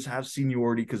longest have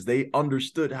seniority because they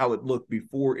understood how it looked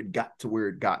before it got to where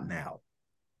it got now.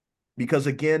 Because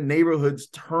again, neighborhoods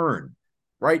turn,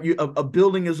 right? A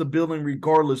building is a building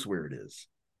regardless where it is.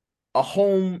 A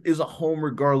home is a home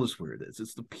regardless where it is.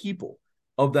 It's the people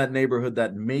of that neighborhood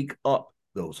that make up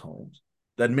those homes,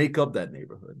 that make up that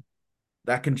neighborhood,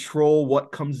 that control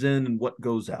what comes in and what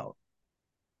goes out.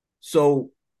 So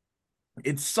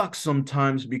it sucks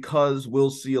sometimes because we'll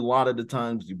see a lot of the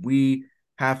times we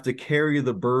have to carry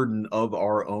the burden of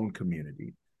our own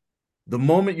community. The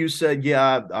moment you said,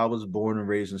 yeah, I was born and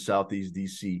raised in Southeast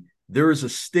DC, there is a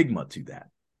stigma to that.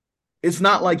 It's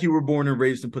not like you were born and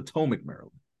raised in Potomac,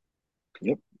 Maryland.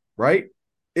 Yep. Right?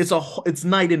 It's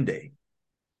night and day.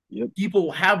 Yep.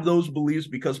 People have those beliefs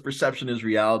because perception is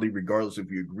reality, regardless if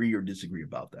you agree or disagree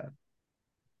about that.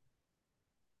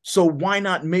 So why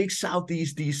not make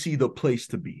Southeast DC the place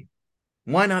to be?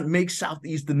 Why not make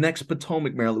Southeast the next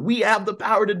Potomac, Maryland? We have the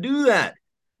power to do that.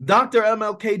 Dr.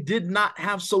 MLK did not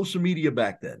have social media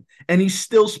back then, and he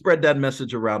still spread that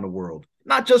message around the world.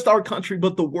 Not just our country,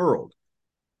 but the world.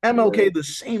 MLK, the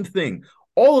same thing.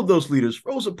 All of those leaders,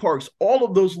 Rosa Parks, all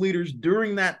of those leaders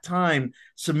during that time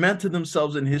cemented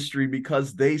themselves in history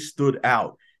because they stood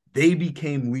out. They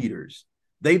became leaders.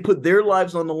 They put their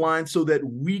lives on the line so that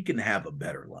we can have a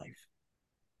better life.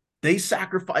 They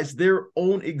sacrificed their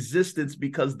own existence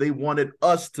because they wanted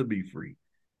us to be free.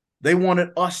 They wanted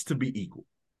us to be equal.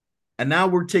 And now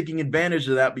we're taking advantage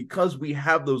of that because we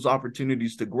have those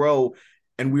opportunities to grow,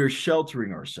 and we are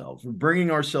sheltering ourselves. We're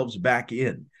bringing ourselves back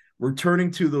in. We're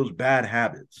turning to those bad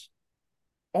habits.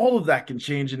 All of that can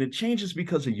change, and it changes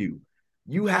because of you.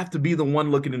 You have to be the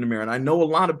one looking in the mirror. And I know a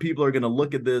lot of people are going to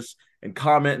look at this and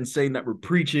comment and saying that we're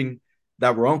preaching,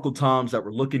 that we're Uncle Toms, that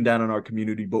we're looking down on our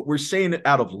community, but we're saying it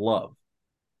out of love.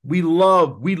 We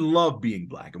love being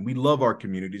Black, and we love our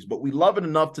communities, but we love it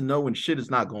enough to know when shit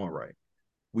is not going right.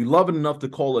 We love it enough to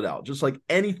call it out. Just like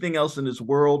anything else in this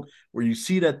world where you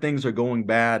see that things are going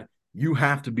bad, you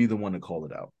have to be the one to call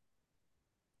it out.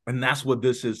 And that's what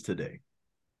this is today.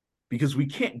 Because we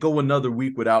can't go another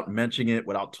week without mentioning it,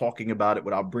 without talking about it,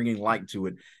 without bringing light to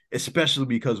it, especially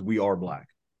because we are Black,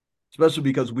 especially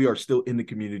because we are still in the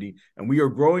community, and we are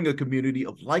growing a community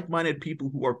of like-minded people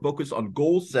who are focused on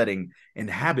goal setting and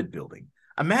habit building.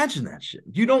 Imagine that shit.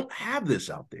 You don't have this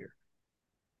out there.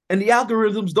 And the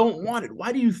algorithms don't want it.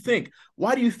 Why do you think?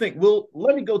 Well,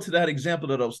 let me go to that example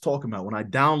that I was talking about when I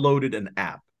downloaded an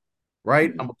app.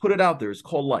 right? I'm gonna put it out there. It's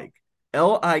called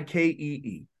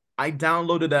Likee. I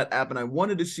downloaded that app and I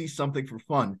wanted to see something for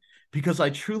fun because I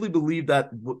truly believe that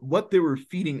what they were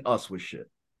feeding us was shit.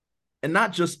 And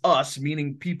not just us,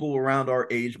 meaning people around our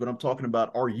age, but I'm talking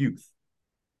about our youth,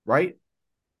 right?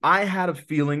 I had a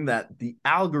feeling that the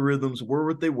algorithms were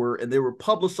what they were, and they were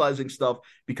publicizing stuff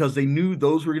because they knew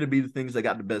those were going to be the things that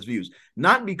got the best views.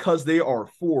 Not because they are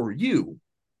for you,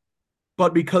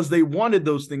 but because they wanted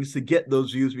those things to get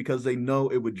those views because they know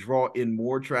it would draw in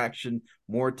more traction,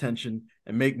 more attention,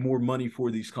 and make more money for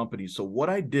these companies. So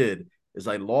what I did is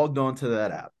I logged on to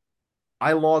that app.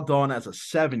 I logged on as a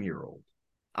 7-year-old.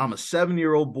 I'm a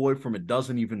 7-year-old boy from It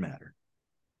Doesn't Even Matter.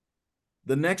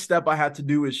 The next step I had to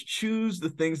do is choose the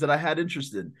things that I had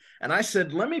interest in. And I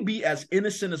said, let me be as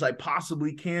innocent as I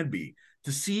possibly can be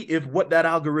to see if what that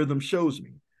algorithm shows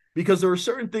me. Because there are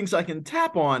certain things I can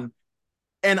tap on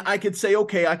and I could say,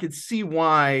 okay, I could see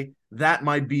why that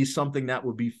might be something that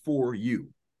would be for you.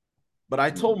 But I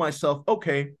told myself,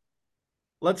 okay,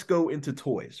 let's go into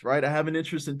toys, right? I have an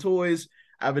interest in toys.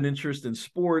 I have an interest in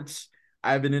sports.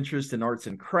 I have an interest in arts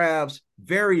and crafts.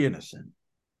 Very innocent.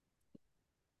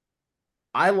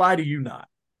 I lie to you not.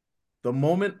 The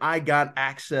moment I got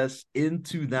access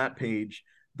into that page,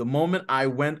 the moment I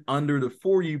went under the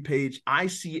For You page, I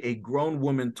see a grown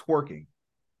woman twerking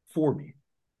for me.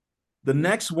 The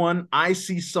next one, I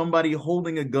see somebody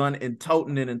holding a gun and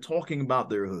toting it and talking about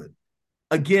their hood.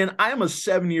 Again, I am a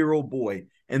 7-year-old boy,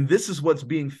 and this is what's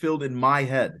being filled in my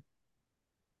head.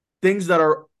 Things that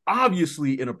are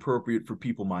obviously inappropriate for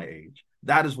people my age.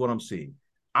 That is what I'm seeing.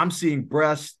 I'm seeing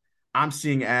breasts, I'm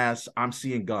seeing ass, I'm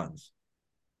seeing guns.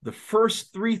 The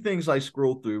first 3 things I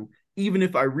scroll through, even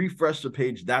if I refresh the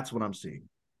page, that's what I'm seeing.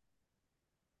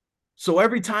 So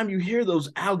every time you hear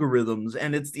those algorithms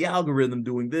and it's the algorithm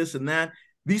doing this and that,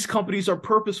 these companies are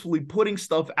purposefully putting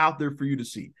stuff out there for you to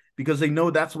see because they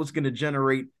know that's what's going to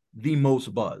generate the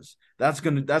most buzz. That's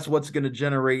what's going to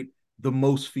generate the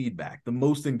most feedback, the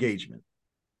most engagement,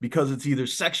 because it's either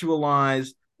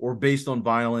sexualized or based on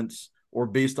violence or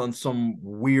based on some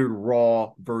weird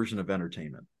raw version of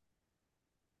entertainment.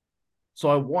 So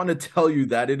I want to tell you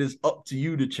that it is up to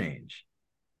you to change.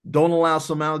 Don't allow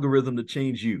some algorithm to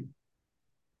change you.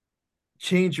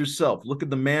 Change yourself. Look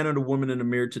at the man or the woman in the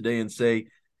mirror today and say,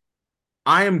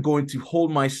 I am going to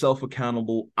hold myself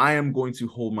accountable. I am going to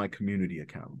hold my community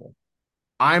accountable.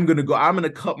 I'm going to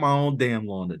cut my own damn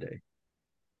lawn today.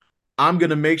 I'm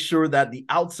going to make sure that the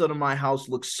outside of my house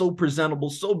looks so presentable,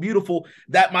 so beautiful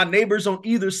that my neighbors on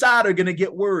either side are going to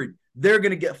get worried. They're going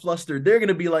to get flustered. They're going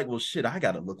to be like, well, shit, I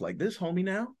got to look like this, homie,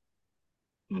 now.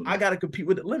 I got to compete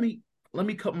with it. Let me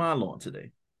cut my lawn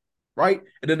today. Right?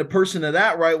 And then the person to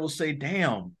that right will say,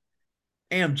 damn,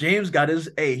 James got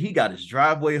he got his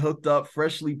driveway hooked up,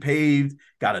 freshly paved,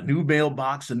 got a new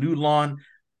mailbox, a new lawn.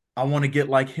 I want to get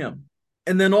like him.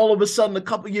 And then all of a sudden, a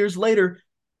couple years later,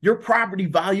 your property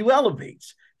value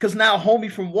elevates because now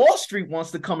homie from Wall Street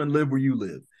wants to come and live where you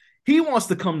live. He wants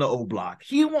to come to O Block.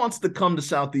 He wants to come to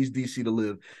Southeast DC to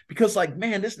live because, like,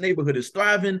 man, this neighborhood is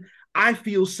thriving. I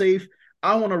feel safe.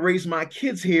 I want to raise my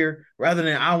kids here rather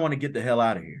than I want to get the hell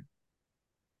out of here.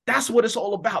 That's what it's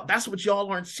all about. That's what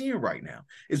y'all aren't seeing right now,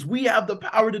 is we have the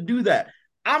power to do that.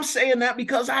 I'm saying that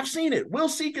because I've seen it. Will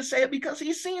C can say it because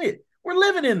he's seen it. We're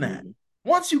living in that.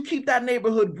 Once you keep that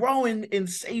neighborhood growing and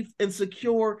safe and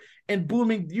secure and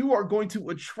booming, you are going to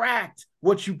attract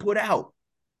what you put out.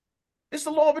 It's the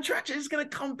law of attraction. It's going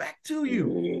to come back to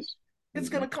you. It's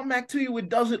going to come back to you. It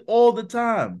does it all the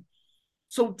time.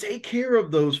 So take care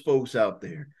of those folks out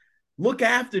there. Look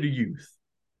after the youth.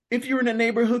 If you're in a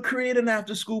neighborhood, create an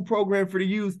after-school program for the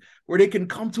youth where they can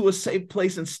come to a safe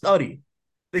place and study.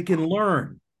 They can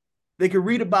learn. They can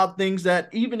read about things that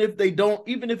even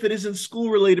if it isn't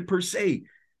school-related per se,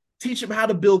 teach them how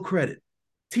to build credit.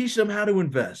 Teach them how to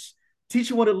invest. Teach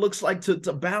them what it looks like to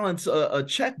balance a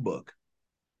checkbook.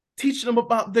 Teach them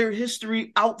about their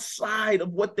history outside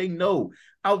of what they know,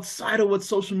 outside of what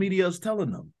social media is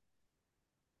telling them.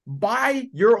 Buy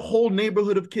your whole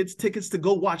neighborhood of kids tickets to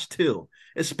go watch Till,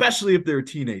 especially if they're a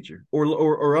teenager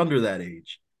or under that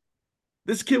age.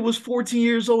 This kid was 14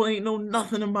 years old, ain't know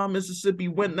nothing about Mississippi,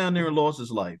 went down there and lost his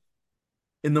life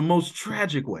in the most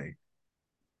tragic way.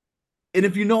 And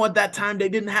if you know at that time they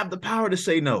didn't have the power to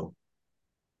say no.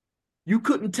 You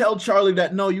couldn't tell Charlie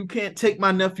that, no, you can't take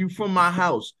my nephew from my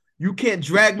house. You can't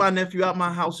drag my nephew out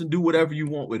my house and do whatever you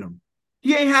want with him.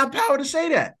 He ain't have power to say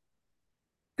that.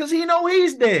 Because he know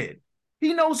he's dead.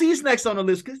 He knows he's next on the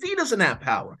list because he doesn't have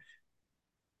power.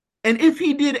 And if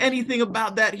he did anything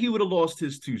about that, he would have lost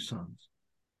his 2 sons.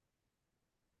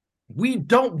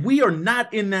 We are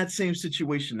not in that same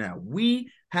situation now.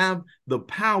 We have the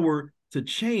power to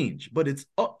change, but it's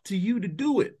up to you to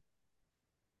do it.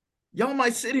 Y'all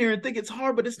might sit here and think it's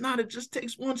hard, but it's not. It just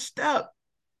takes one step.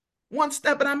 One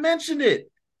step, and I mentioned it.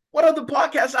 What other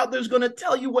podcast out there is going to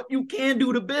tell you what you can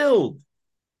do to build?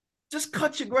 Just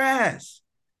cut your grass,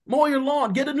 mow your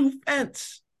lawn, get a new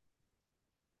fence,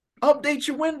 update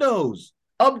your windows,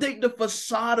 update the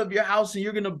facade of your house, and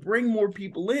you're going to bring more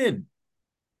people in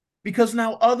because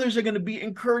now others are going to be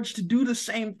encouraged to do the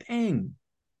same thing.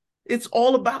 It's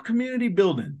all about community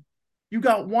building. You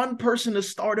got one person to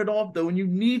start it off, though, and you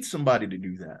need somebody to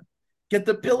do that. Get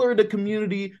the pillar of the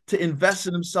community to invest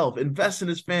in himself, invest in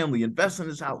his family, invest in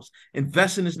his house,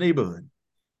 invest in his neighborhood.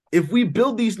 If we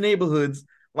build these neighborhoods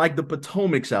like the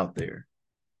Potomacs out there,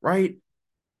 right?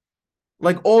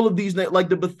 Like all of these, like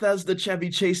the Bethesda, Chevy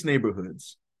Chase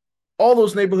neighborhoods, all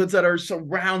those neighborhoods that are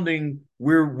surrounding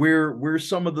where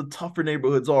some of the tougher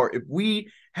neighborhoods are. If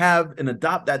we have and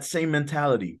adopt that same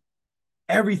mentality,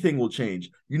 everything will change.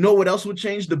 You know what else will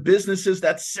change? The businesses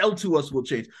that sell to us will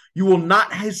change. You will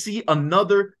not see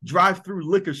another drive-through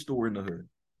liquor store in the hood.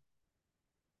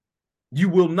 You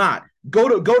will not. Go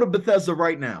to Bethesda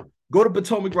right now. Go to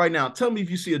Potomac right now. Tell me if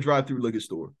you see a drive-through liquor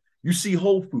store. You see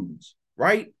Whole Foods,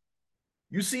 right?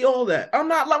 You see all that. We're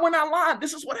not lying.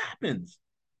 This is what happens.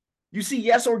 You see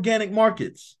Yes Organic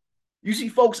Markets. You see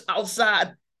folks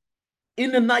outside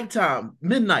in the nighttime,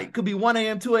 midnight, could be 1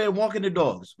 a.m., 2 a.m., walking their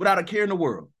dogs without a care in the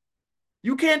world.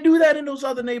 You can't do that in those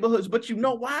other neighborhoods, but you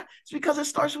know why? It's because it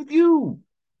starts with you.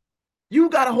 You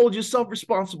got to hold yourself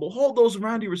responsible. Hold those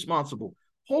around you responsible.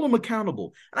 Hold them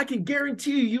accountable. And I can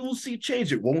guarantee you will see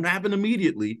change. It won't happen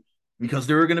immediately because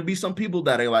there are going to be some people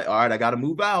that are like, all right, I got to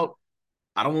move out.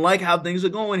 I don't like how things are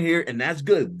going here, and that's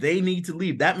good. They need to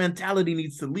leave. That mentality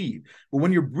needs to leave. But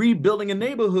when you're rebuilding a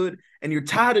neighborhood and you're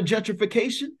tired of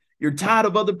gentrification, you're tired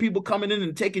of other people coming in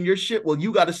and taking your shit, well,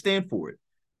 you got to stand for it.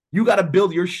 You got to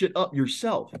build your shit up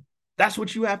yourself. That's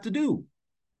what you have to do.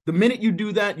 The minute you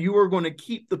do that, you are going to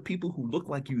keep the people who look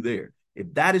like you there.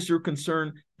 If that is your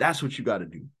concern, that's what you got to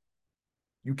do.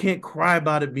 You can't cry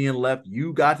about it being left.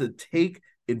 You got to take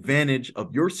advantage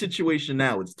of your situation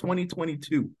now. It's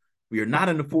 2022. We are not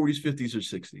in the 40s, 50s, or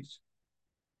 60s.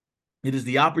 It is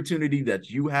the opportunity that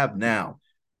you have now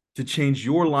to change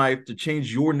your life, to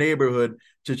change your neighborhood,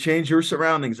 to change your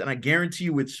surroundings. And I guarantee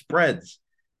you it spreads.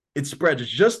 It spreads.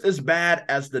 It's just as bad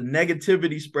as the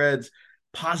negativity spreads,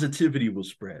 positivity will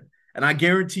spread. And I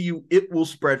guarantee you it will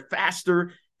spread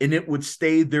faster and it would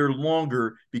stay there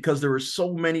longer because there are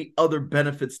so many other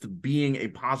benefits to being a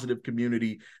positive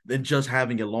community than just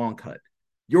having a lawn cut.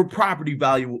 Your property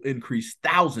value will increase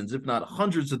thousands, if not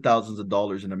hundreds of thousands of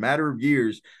dollars in a matter of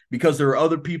years because there are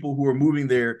other people who are moving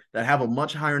there that have a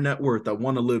much higher net worth that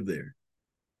want to live there.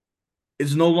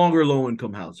 It's no longer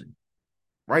low-income housing,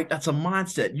 right? That's a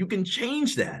mindset. You can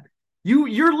change that.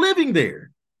 You're living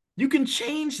there. You can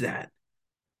change that.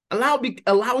 Allow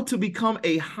it to become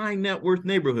a high net worth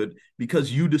neighborhood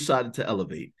because you decided to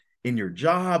elevate in your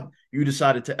job. You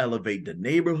decided to elevate the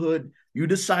neighborhood. You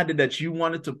decided that you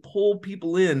wanted to pull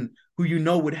people in who you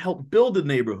know would help build the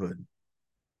neighborhood.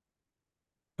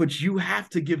 But you have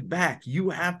to give back.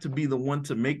 You have to be the one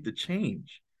to make the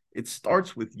change. It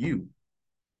starts with you.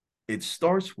 It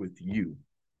starts with you.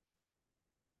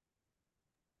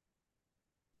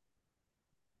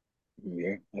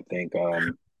 Yeah, I think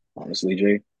honestly,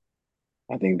 Jay,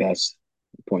 I think that's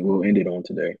the point we'll end it on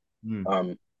today.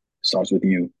 Starts with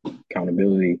you,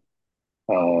 accountability,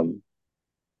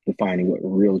 defining what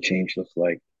real change looks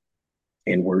like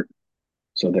inward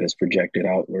so that it's projected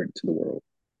outward to the world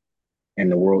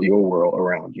and the world, your world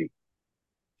around you.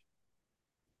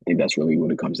 I think that's really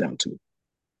what it comes down to.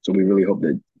 So we really hope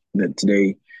that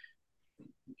today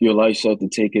you allow yourself to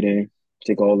take it in,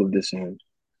 take all of this in,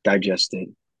 digest it.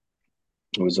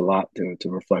 It was a lot to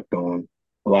reflect on,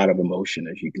 a lot of emotion,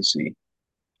 as you can see,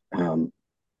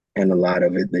 and a lot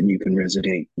of it that you can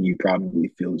resonate. You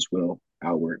probably feel as well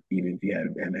outward, even if you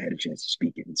haven't had a chance to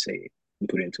speak it and say it and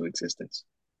put it into existence.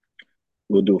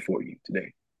 We'll do it for you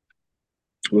today.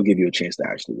 We'll give you a chance to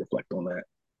actually reflect on that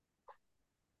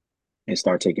and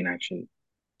start taking action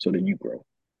so that you grow.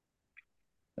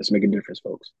 Let's make a difference,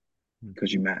 folks,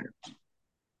 because you matter.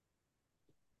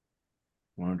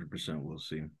 100% we'll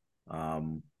see.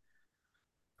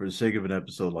 For the sake of an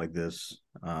episode like this,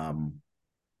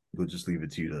 we'll just leave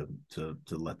it to you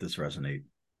to let this resonate,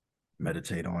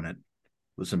 meditate on it,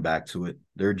 listen back to it.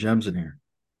 There are gems in here.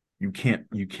 You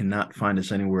cannot find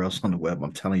this anywhere else on the web.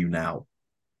 I'm telling you now.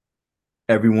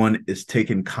 Everyone is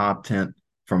taking content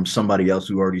from somebody else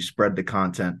who already spread the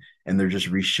content, and they're just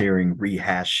resharing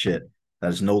rehash shit that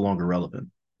is no longer relevant.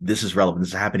 This is relevant.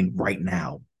 This is happening right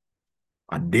now.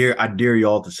 I dare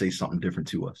y'all to say something different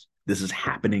to us. This is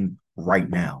happening right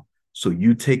now. So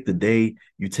you take the day,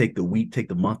 you take the week, take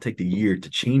the month, take the year to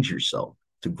change yourself,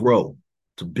 to grow,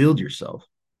 to build yourself.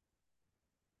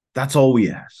 That's all we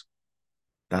ask.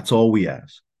 That's all we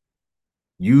ask.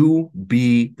 You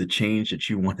be the change that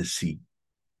you want to see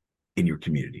in your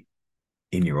community,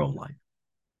 in your own life.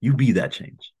 You be that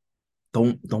change.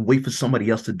 Don't wait for somebody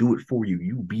else to do it for you.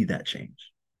 You be that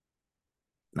change.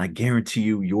 And I guarantee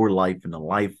you, your life and the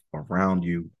life around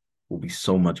you will be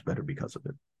so much better because of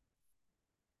it.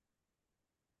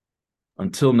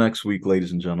 Until next week,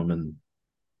 ladies and gentlemen,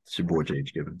 it's your boy,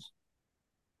 J.H. Gibbons.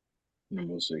 And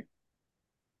we'll see.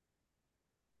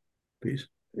 Peace.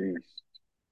 Peace.